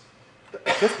gets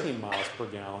 15 miles per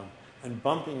gallon and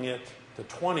bumping it to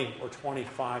 20 or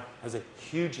 25 has a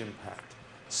huge impact.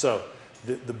 So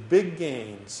the big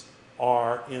gains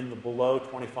are in the below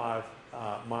 25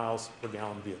 miles per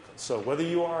gallon vehicles. So whether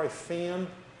you are a fan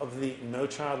of the No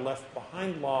Child Left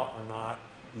Behind law or not,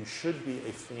 you should be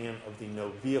a fan of the No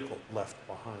Vehicle Left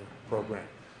Behind program.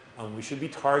 We should be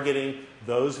targeting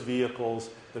those vehicles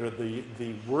that are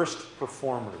the worst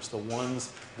performers, the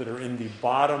ones that are in the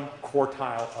bottom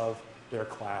quartile of their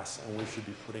class, and we should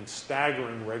be putting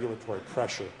staggering regulatory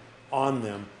pressure on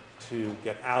them to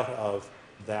get out of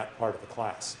that part of the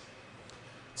class.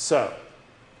 So,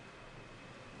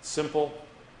 simple,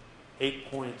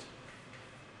 8-point,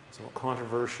 somewhat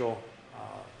controversial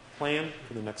plan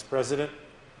for the next president.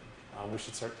 We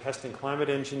should start testing climate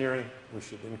engineering. We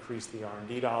should increase the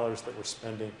R&D dollars that we're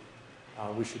spending.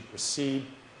 We should proceed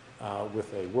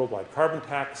with a worldwide carbon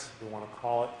tax. We want to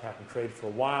call it cap and trade for a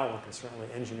while. We can certainly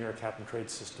engineer a cap and trade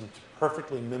system to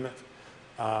perfectly mimic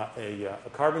a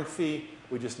carbon fee.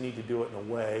 We just need to do it in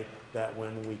a way that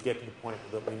when we get to the point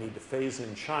that we need to phase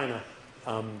in China,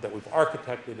 that we've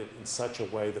architected it in such a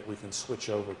way that we can switch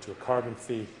over to a carbon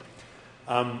fee.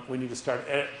 We need to start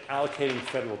allocating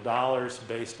federal dollars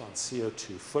based on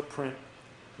CO2 footprint.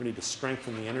 We need to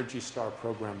strengthen the Energy Star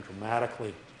program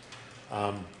dramatically.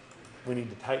 We need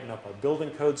to tighten up our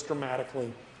building codes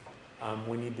dramatically.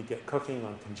 We need to get cooking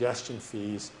on congestion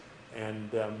fees.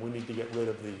 And we need to get rid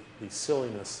of the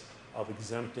silliness of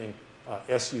exempting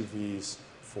SUVs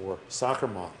for soccer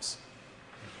moms.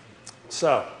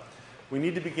 So we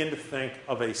need to begin to think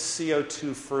of a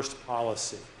CO2 first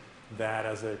policy that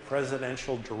as a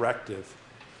presidential directive,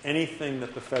 anything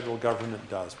that the federal government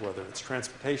does, whether it's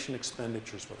transportation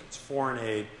expenditures, whether it's foreign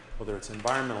aid, whether it's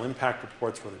environmental impact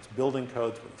reports, whether it's building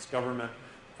codes, whether it's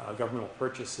governmental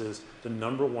purchases, the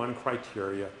number one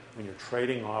criteria when you're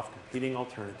trading off competing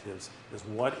alternatives is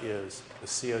what is the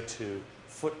CO2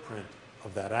 footprint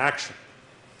of that action.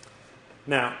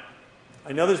 Now,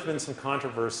 I know there's been some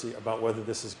controversy about whether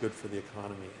this is good for the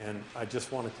economy, and I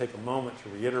just want to take a moment to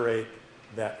reiterate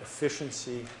that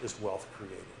efficiency is wealth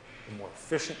created. The more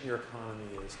efficient your economy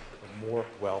is, the more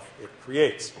wealth it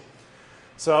creates.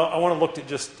 So I want to look at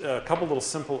just a couple little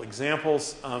simple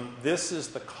examples. This is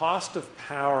the cost of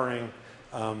powering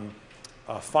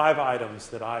 5 items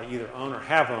that I either own or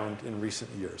have owned in recent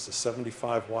years. The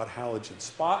 75-watt halogen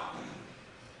spot,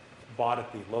 bought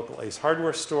at the local Ace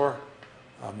Hardware store,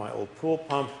 my old pool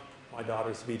pump, my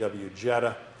daughter's VW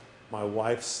Jetta, my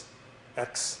wife's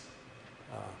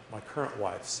my current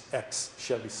wife's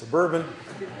ex-Chevy Suburban,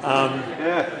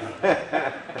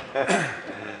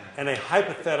 and a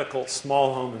hypothetical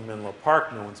small home in Menlo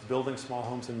Park. No one's building small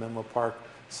homes in Menlo Park,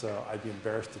 so I'd be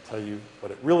embarrassed to tell you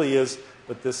what it really is,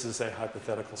 but this is a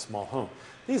hypothetical small home.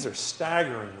 These are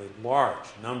staggeringly large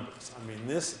numbers. I mean,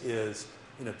 this is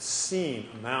an obscene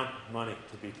amount of money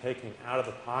to be taken out of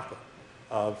the pocket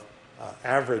of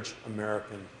average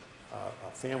American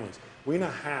families. We know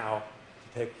how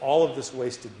to take all of this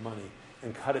wasted money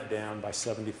and cut it down by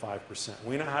 75%.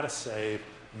 We know how to save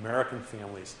American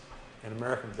families and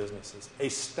American businesses a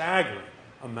staggering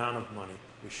amount of money.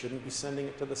 We shouldn't be sending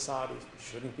it to the Saudis. We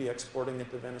shouldn't be exporting it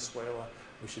to Venezuela.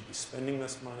 We should be spending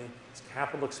this money as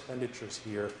capital expenditures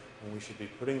here, and we should be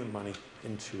putting the money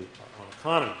into our own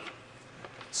economy.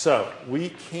 So we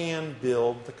can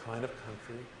build the kind of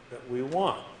country that we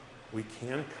want. We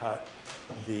can cut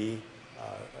the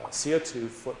CO2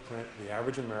 footprint, the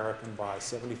average American, by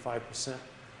 75%.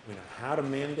 We know how to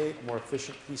mandate more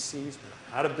efficient PCs. We know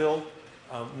how to build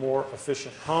more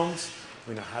efficient homes.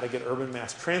 We know how to get urban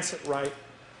mass transit right.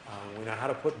 We know how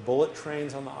to put bullet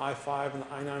trains on the I-5 and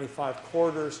the I-95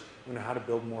 corridors. We know how to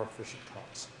build more efficient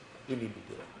cars. We need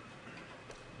to do it.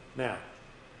 Now,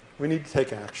 we need to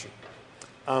take action.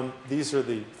 These are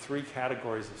the 3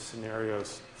 categories of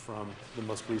scenarios from the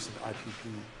most recent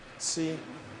IPCC.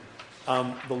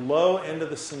 The low end of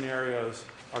the scenarios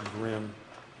are grim.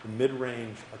 The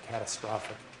mid-range are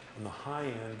catastrophic. And the high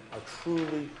end are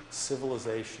truly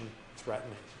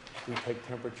civilization-threatening. We take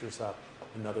temperatures up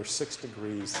another 6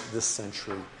 degrees this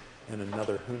century and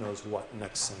another who knows what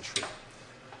next century.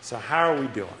 So how are we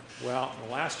doing? Well, in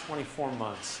the last 24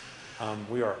 months,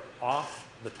 we are off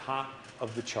the top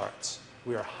of the charts.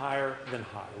 We are higher than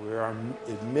high. We are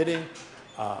emitting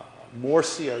more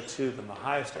CO2 than the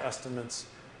highest estimates.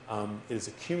 It is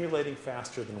accumulating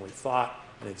faster than we thought,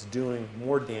 and it's doing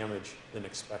more damage than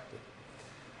expected.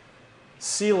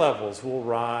 Sea levels will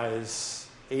rise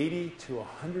 80 to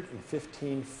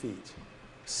 115 feet.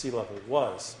 Sea level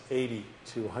was 80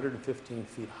 to 115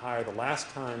 feet higher the last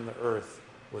time the Earth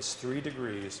was 3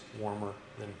 degrees warmer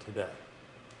than today.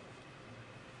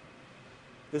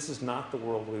 This is not the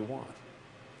world we want.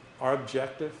 Our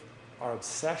objective, our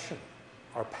obsession,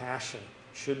 our passion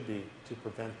should be to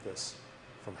prevent this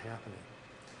from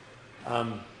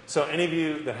happening. So any of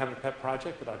you that have a pet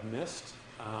project that I've missed,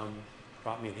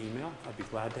 drop me an email. I'd be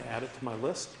glad to add it to my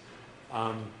list.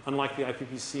 Unlike the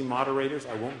IPCC moderators,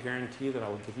 I won't guarantee that I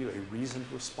will give you a reasoned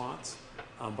response.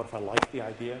 But if I like the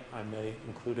idea, I may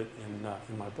include it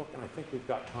in my book. And I think we've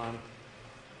got time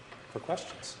for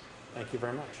questions. Thank you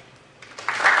very much.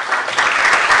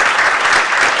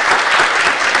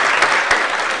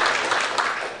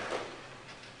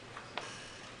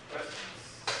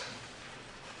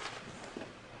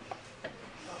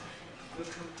 The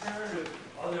comparative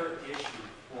other issue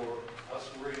for us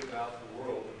worried about the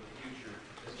world and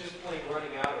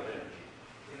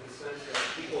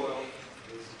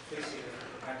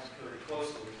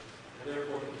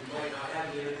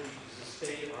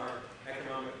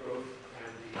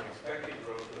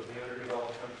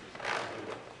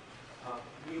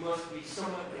must be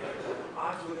somewhat at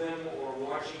odds with them or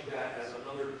watching that as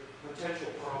another potential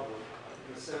problem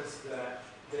in the sense that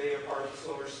they are part of the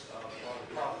source of a lot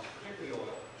of problems, particularly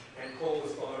oil, and coal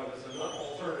is thought of as an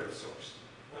alternative source.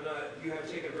 And you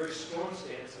have taken a very strong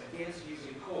stance against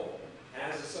using coal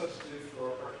as a substitute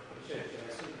for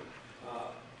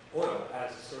oil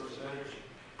as a source of energy.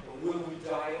 But will we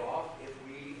die off if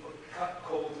we cut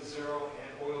coal to zero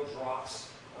and oil drops,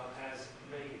 as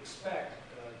many expect?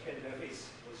 Ken Neves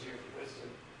was here for Princeton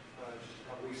just a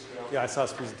couple weeks ago. Yeah, I saw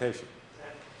his presentation.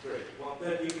 Great. Well,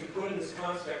 then you can put in this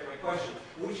context my question,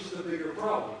 which is the bigger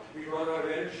problem? We run out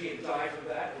of energy and die from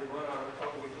that, or we run out of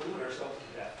coal, we pollute ourselves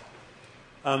to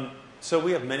death? So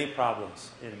we have many problems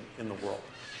in the world.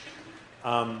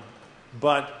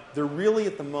 But there are really,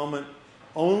 at the moment,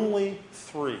 only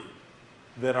three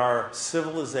that are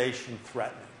civilization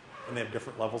threatening, and they have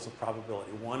different levels of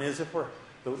probability. One is if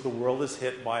the world is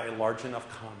hit by a large enough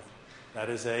comet, that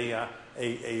is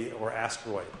or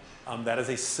asteroid. That is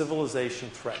a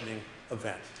civilization-threatening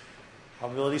event.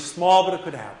 Probability is small, but it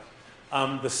could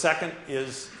happen. The second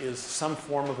is some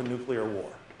form of a nuclear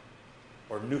war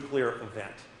or nuclear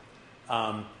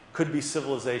event. Could be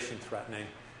civilization-threatening.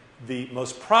 The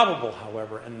most probable,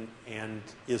 however, and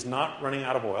is not running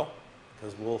out of oil,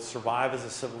 because we'll survive as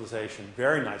a civilization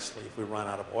very nicely if we run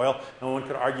out of oil. And one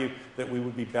could argue that we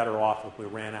would be better off if we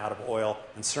ran out of oil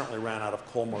and certainly ran out of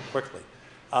coal more quickly.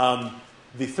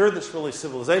 The third that's really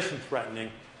civilization-threatening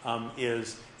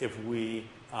is if we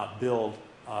build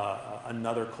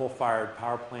another coal-fired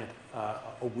power plant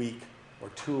a week or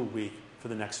two a week for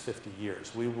the next 50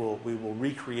 years. We will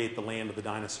recreate the land of the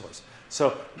dinosaurs.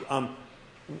 So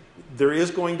there is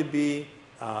going to be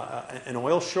an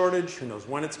oil shortage. Who knows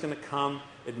when it's going to come?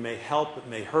 It may help. It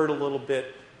may hurt a little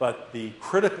bit. But the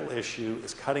critical issue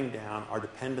is cutting down our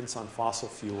dependence on fossil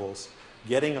fuels,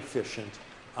 getting efficient,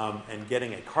 and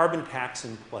getting a carbon tax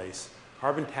in place.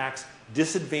 Carbon tax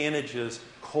disadvantages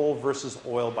coal versus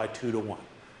oil by 2 to 1.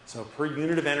 So per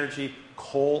unit of energy,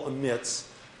 coal emits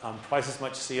twice as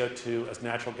much CO2 as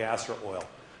natural gas or oil.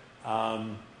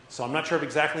 So I'm not sure I've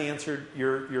exactly answered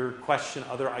your question,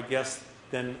 other, I guess,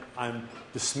 then I'm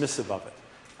dismissive of it.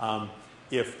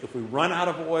 If we run out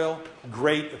of oil,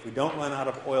 great. If we don't run out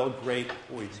of oil, great.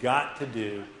 What we've got to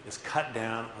do is cut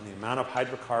down on the amount of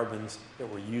hydrocarbons that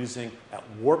we're using at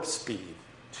warp speed,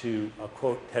 to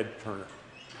quote Ted Turner.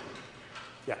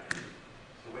 Yeah?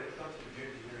 So when it comes to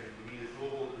engineering, we need a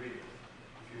global agreement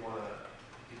if you want to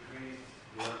decrease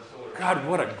the amount of solar. God,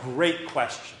 what a great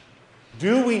question.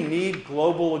 Do we need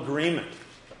global agreement?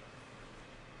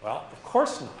 Well, of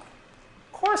course not.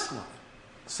 Of course not.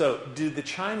 So do the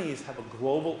Chinese have a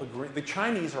global agreement? The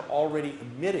Chinese are already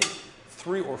emitting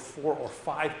 3 or 4 or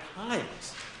 5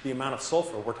 times the amount of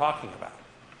sulfur we're talking about.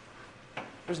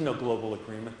 There's no global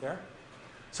agreement there.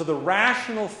 So the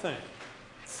rational thing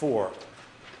for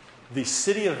the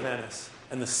city of Venice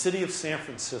and the city of San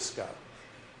Francisco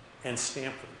and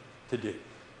Stanford to do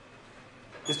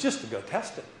is just to go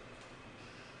test it.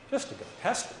 Just to go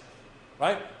test it,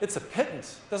 right? It's a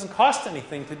pittance. It doesn't cost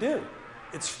anything to do.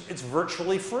 It's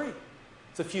virtually free.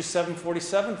 It's a few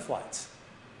 747 flights.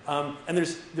 And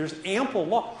there's ample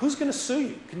law. Who's going to sue you?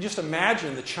 You can just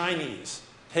imagine the Chinese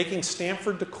taking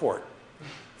Stanford to court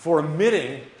for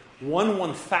emitting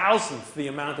 1/1000th the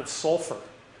amount of sulfur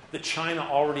that China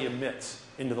already emits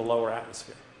into the lower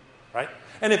atmosphere, right?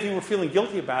 And if you were feeling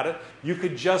guilty about it, you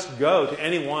could just go to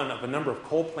any one of a number of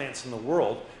coal plants in the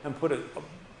world and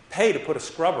pay to put a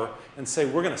scrubber and say,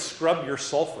 we're going to scrub your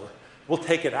sulfur. We'll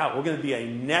take it out. We're going to be a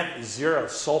net zero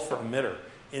sulfur emitter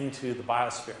into the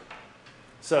biosphere.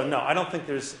 So no, I don't think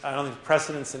there's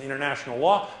precedence in international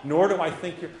law, nor do I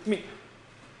think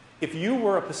if you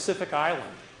were a Pacific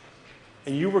island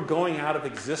and you were going out of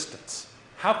existence,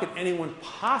 how could anyone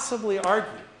possibly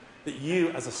argue that you,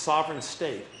 as a sovereign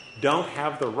state, don't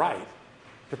have the right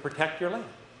to protect your land?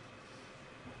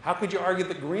 How could you argue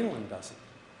that Greenland doesn't?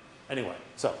 Anyway,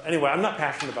 I'm not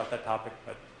passionate about that topic,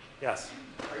 but yes.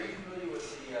 Are you familiar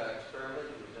with the experiment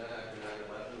that was done after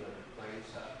 9/11 when planes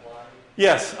stopped flying?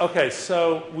 Yes. Okay.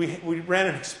 So we ran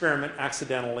an experiment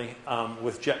accidentally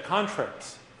with jet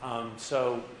contrails.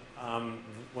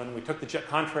 When we took the jet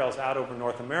contrails out over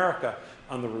North America,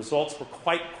 the results were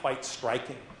quite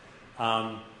striking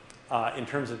in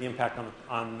terms of the impact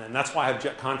on. And that's why I have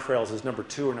jet contrails as number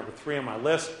 2 or number 3 on my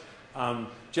list.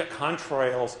 Jet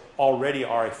contrails already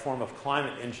are a form of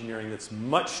climate engineering that's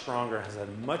much stronger, has had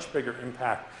a much bigger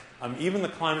impact. Even the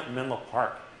climate in Menlo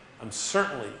Park,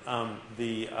 certainly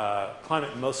the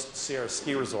climate in most Sierra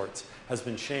ski resorts has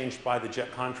been changed by the jet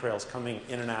contrails coming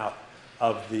in and out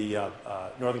of the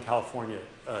Northern California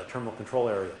terminal control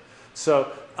area.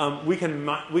 So we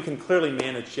can clearly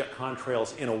manage jet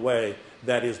contrails in a way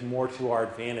that is more to our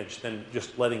advantage than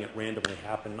just letting it randomly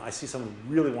happen. I see someone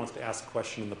who really wants to ask a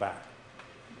question in the back.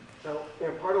 So,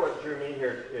 part of what drew me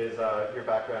here is your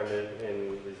background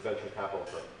in these venture capital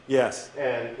firms. Yes.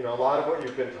 And a lot of what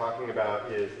you've been talking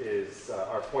about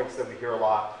are points that we hear a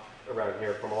lot around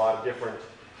here from a lot of different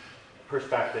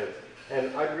perspectives.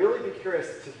 And I'd really be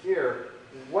curious to hear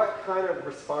what kind of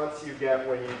response you get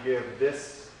when you give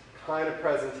this kind of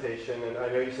presentation. And I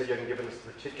know you said you hadn't given this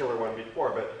particular one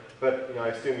before, but I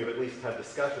assume you've at least had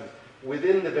discussions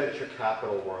within the venture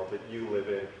capital world that you live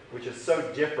in, which is so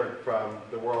different from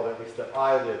the world, at least that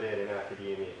I live in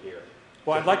academia here.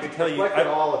 Well, so I'd like to tell you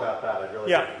all about that. I'd really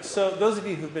yeah. So those of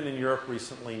you who've been in Europe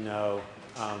recently know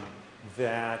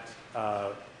that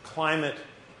climate,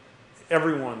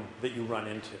 everyone that you run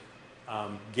into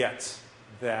gets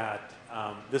that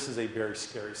this is a very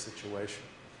scary situation.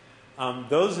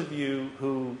 Those of you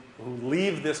who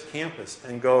leave this campus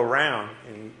and go around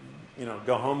and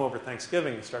go home over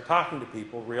Thanksgiving and start talking to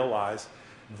people realize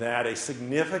that a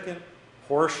significant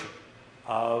portion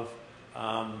of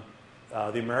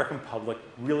the American public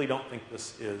really don't think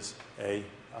this is a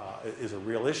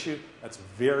real issue. That's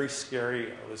very scary.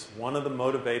 It was one of the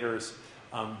motivators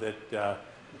that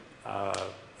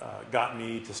got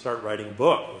me to start writing a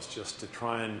book, was just to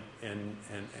try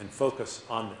and focus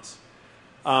on this.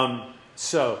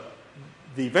 So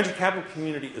the venture capital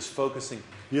community is focusing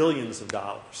billions of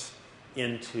dollars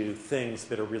into things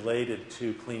that are related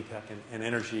to clean tech and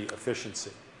energy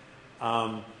efficiency.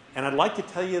 And I'd like to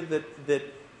tell you that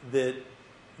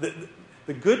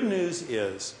the good news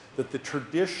is that the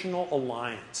traditional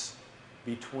alliance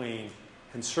between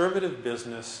conservative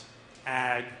business,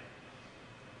 ag,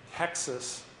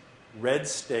 Texas, red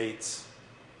states,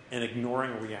 and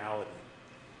ignoring reality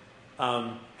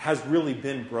has really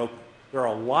been broken. There are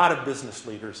a lot of business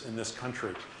leaders in this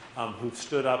country who've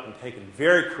stood up and taken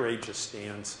very courageous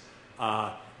stands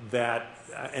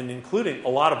and including a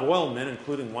lot of oil men,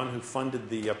 including one who funded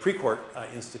the Precourt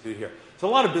Institute here. So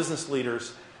a lot of business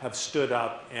leaders have stood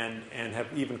up and have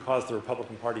even caused the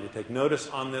Republican Party to take notice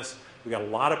on this. We've got a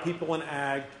lot of people in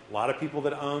ag, a lot of people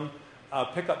that own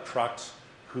pickup trucks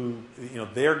who,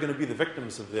 they're going to be the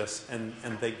victims of this, and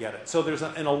they get it. So there's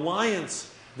an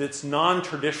alliance that's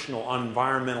non-traditional on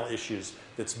environmental issues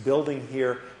that's building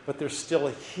here, but there's still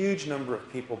a huge number of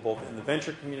people, both in the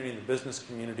venture community and the business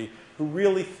community, who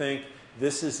really think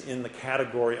this is in the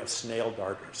category of snail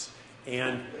darters.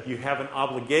 And you have an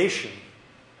obligation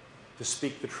to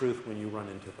speak the truth when you run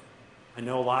into them. I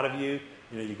know a lot of you,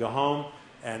 you go home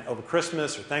and over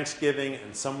Christmas or Thanksgiving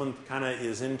and someone kind of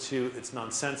is into it's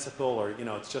nonsensical or,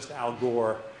 it's just Al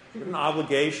Gore. You have an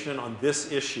obligation on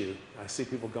this issue. I see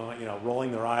people going,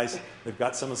 rolling their eyes. They've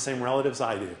got some of the same relatives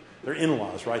I do. They're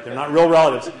in-laws, right? They're not real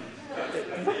relatives.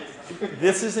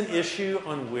 This is an issue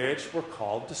on which we're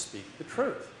called to speak the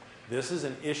truth. This is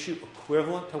an issue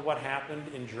equivalent to what happened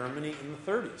in Germany in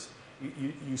the 30s.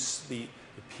 The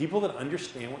people that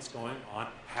understand what's going on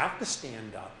have to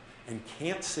stand up and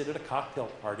can't sit at a cocktail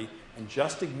party and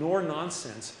just ignore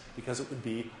nonsense because it would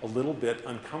be a little bit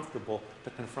uncomfortable to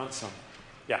confront someone.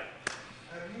 Yeah?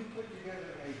 Have you put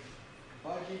together a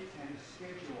budget and a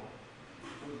schedule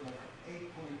with an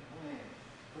 8-point plan?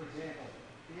 For example,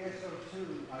 the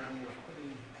SO2 idea of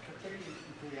putting particulates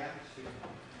into the atmosphere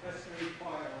doesn't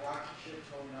require a rocket ship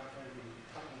going up every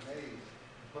couple of days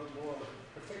to put more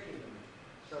particulate.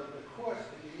 So the cost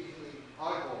can be easily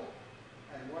eyeballed.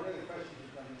 And one of the questions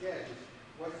you're going to get is,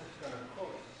 what's this going to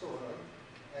cost, sort of,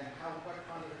 and what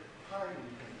kind of time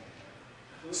we can get?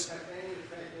 Will it have any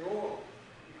effect at all?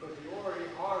 Because we already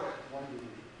are at 1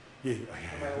 degree,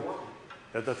 no matter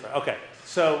what. That's right. Okay.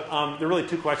 So there are really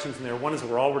two questions in there. One is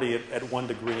we're already at 1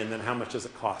 degree, and then how much does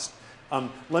it cost?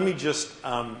 Let me just,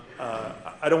 I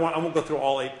won't go through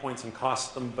all 8 points and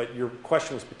cost them, but your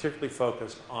question was particularly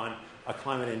focused on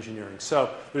climate engineering.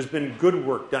 So there's been good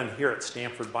work done here at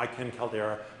Stanford by Ken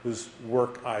Caldera, whose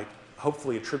work I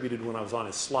hopefully attributed when I was on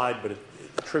his slide, but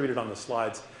attributed on the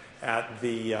slides at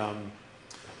the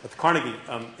Carnegie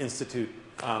Institute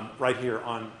right here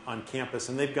on campus.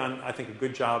 And they've done, I think, a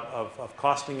good job of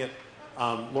costing it.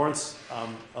 Lawrence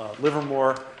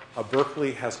Livermore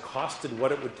Berkeley has costed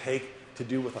what it would take to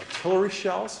do with artillery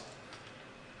shells.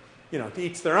 To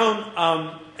each their own.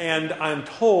 And I'm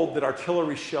told that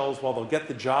artillery shells, while they'll get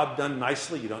the job done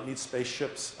nicely, you don't need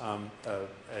spaceships, an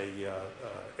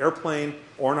airplane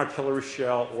or an artillery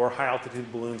shell or high-altitude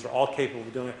balloons are all capable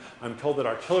of doing it. I'm told that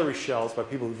artillery shells, by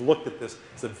people who've looked at this,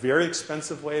 is a very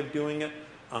expensive way of doing it.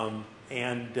 One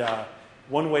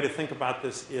way to think about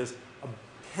this is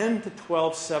 10 to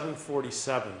 12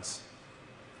 747s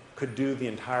could do the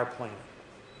entire planet.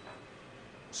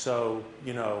 So,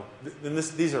 you know,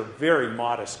 these are very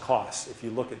modest costs. If you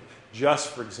look at just,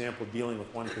 for example, dealing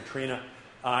with one Katrina,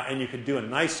 and you could do a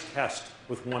nice test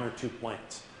with 1 or 2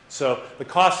 planes. So the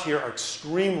costs here are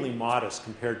extremely modest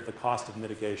compared to the cost of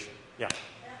mitigation. Yeah.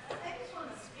 I just want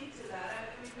to speak to that. I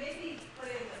mean, maybe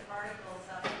putting the particles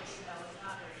up, you know, is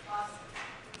not very costly.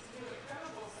 It's a really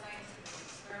incredible scientific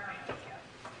experiment.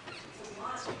 So we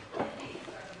want any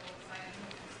incredible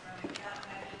scientific experiment. You have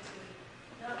magnitude.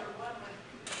 Number one, would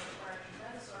require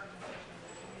tremendous organization of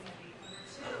the community. Number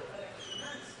two, but a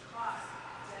tremendous cost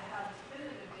to have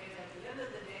definitive data. At the end of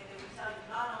the day, they would tell you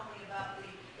not only about the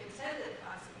intended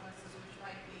consequences, which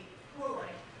might be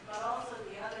cooling, but also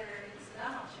the other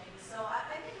incidental changes. So I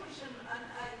think we should,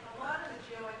 a lot of the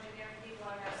geoengineering people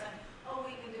are now saying, oh,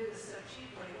 we can do this so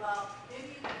cheaply. Well,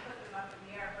 maybe you can put them up in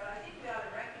the air, but I think we ought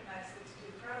to recognize that to do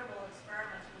credible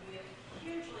experiments would be a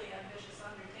hugely ambitious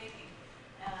undertaking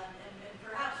and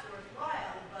perhaps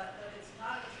worthwhile, but it's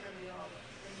not a trivial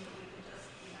thing that we can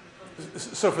just, you know,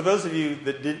 So for those of you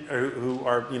that did, or who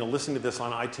are listening to this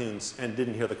on iTunes and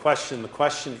didn't hear the question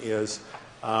is,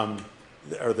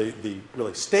 or the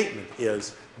really statement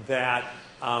is that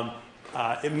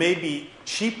it may be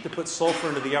cheap to put sulfur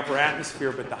into the upper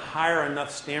atmosphere, but to hire enough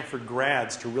Stanford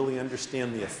grads to really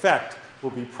understand the effect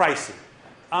will be pricey.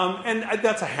 And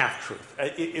that's a half-truth.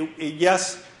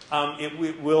 Yes,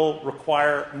 it will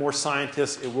require more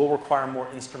scientists. It will require more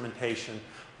instrumentation.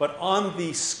 But on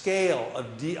the scale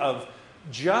of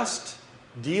just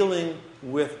dealing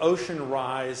with ocean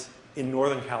rise in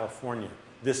Northern California,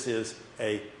 this is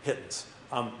a pittance.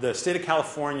 The state of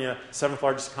California, 7th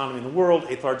largest economy in the world,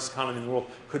 8th largest economy in the world,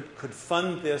 could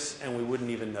fund this and we wouldn't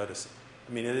even notice it.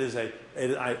 I mean,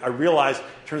 I realize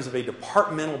in terms of a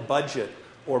departmental budget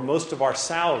or most of our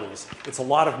salaries, it's a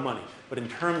lot of money. But in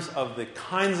terms of the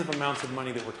kinds of amounts of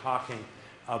money that we're talking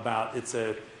about, it's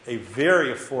a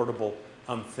very affordable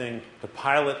thing to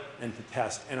pilot and to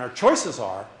test. And our choices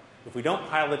are, if we don't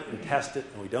pilot and test it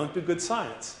and we don't do good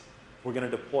science, we're going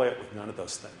to deploy it with none of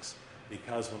those things.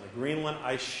 Because when the Greenland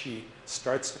ice sheet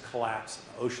starts to collapse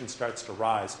and the ocean starts to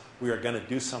rise, we are going to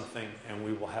do something and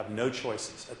we will have no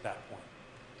choices at that point.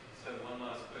 So one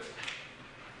last question.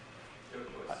 Your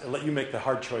choice. I'll let you make the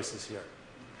hard choices here.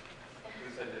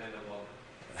 Who said to end alone?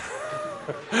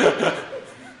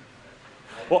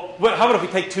 Well, how about if we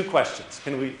take 2 questions?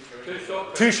 Can we? 2 short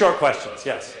questions. 2 short questions,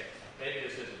 yes. Okay. Maybe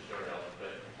this isn't short, Elton,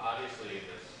 but obviously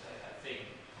this, I think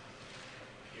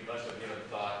you must have given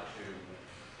thought to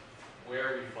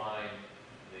where we find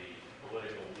the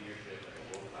political leadership and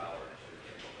the willpower to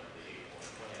implement the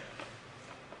 8-point plan.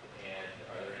 And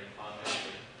are there any comments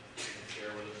that you can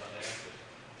share with us on that? But,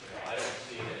 you know, I don't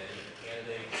see it in any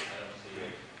candidates. I don't see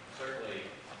it. Certainly,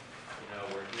 you know,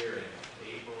 we're here in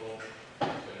April.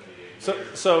 It's going to be a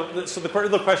year. So the part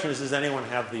of the question is, does anyone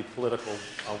have the political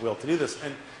will to do this?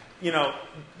 And, you know,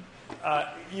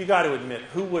 you got to admit,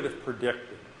 who would have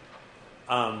predicted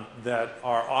that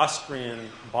our Austrian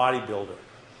bodybuilder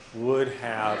would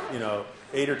have,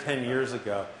 8 or 10 years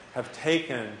ago, have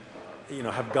taken,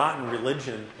 have gotten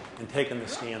religion and taken the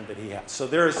stand that he has. So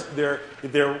there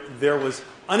was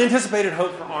unanticipated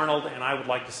hope for Arnold, and I would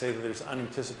like to say that there's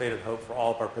unanticipated hope for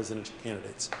all of our presidential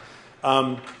candidates.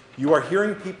 You are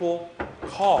hearing people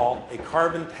call a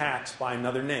carbon tax by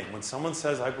another name. When someone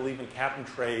says, I believe in cap and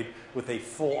trade with a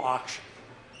full auction,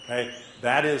 okay,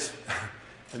 that is,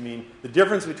 I mean, the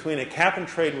difference between a cap and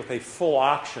trade with a full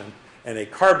auction and a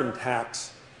carbon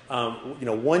tax,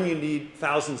 one you need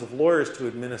thousands of lawyers to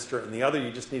administer, and the other you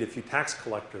just need a few tax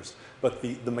collectors. But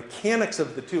the mechanics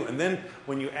of the two, and then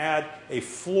when you add a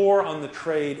floor on the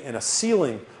trade and a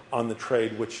ceiling on the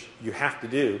trade, which you have to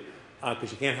do,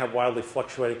 because you can't have wildly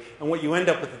fluctuating. And what you end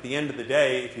up with at the end of the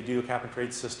day, if you do a cap and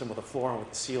trade system with a floor and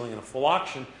with a ceiling and a full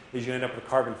auction, is you end up with a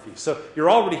carbon fee. So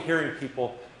you're already hearing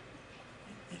people,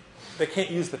 they can't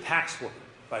use the tax word.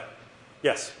 But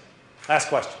yes, last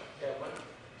question. Yeah,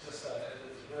 just as a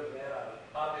bit of an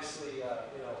add-on. Obviously, I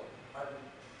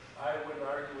wouldn't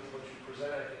argue with what you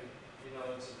present. I think,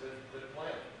 it's a good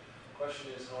plan. The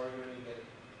question is, how are you going to get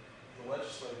the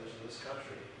legislators in this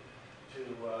country to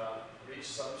reach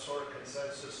some sort of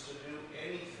consensus to do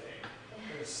anything,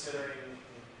 considering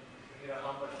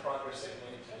how much progress they've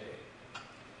made today?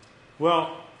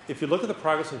 Well, if you look at the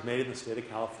progress we've made in the state of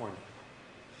California,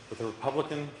 with a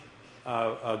Republican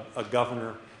a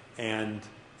governor and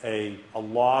a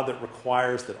law that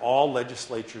requires that all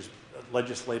legislators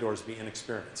be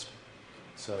inexperienced.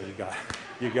 So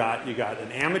you got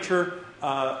an amateur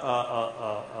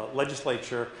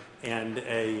legislature and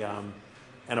a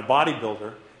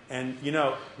bodybuilder. And,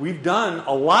 we've done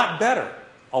a lot better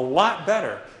a lot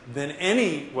better than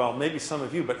any, well, maybe some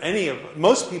of you, but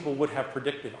most people would have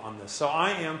predicted on this. So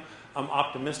I'm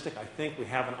optimistic. I think we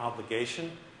have an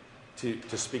obligation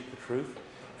to speak the truth.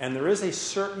 And there is a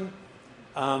certain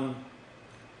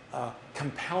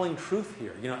compelling truth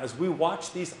here. You know, as we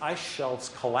watch these ice shelves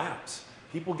collapse,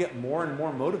 people get more and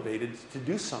more motivated to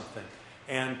do something.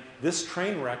 And this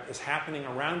train wreck is happening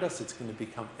around us. It's going to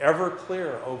become ever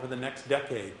clearer over the next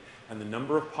decade. And the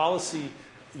number of policy,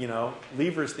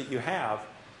 levers that you have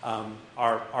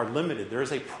are limited. There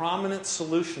is a prominent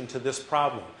solution to this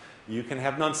problem. You can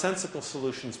have nonsensical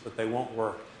solutions, but they won't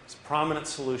work. It's a prominent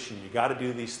solution. You got to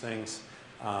do these things.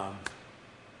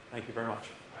 Thank you very much.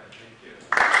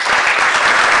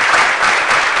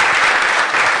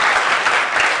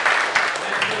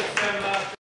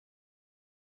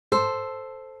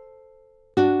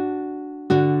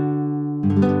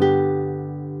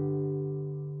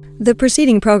 The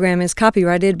preceding program is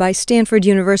copyrighted by Stanford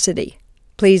University.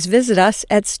 Please visit us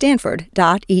at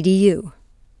stanford.edu.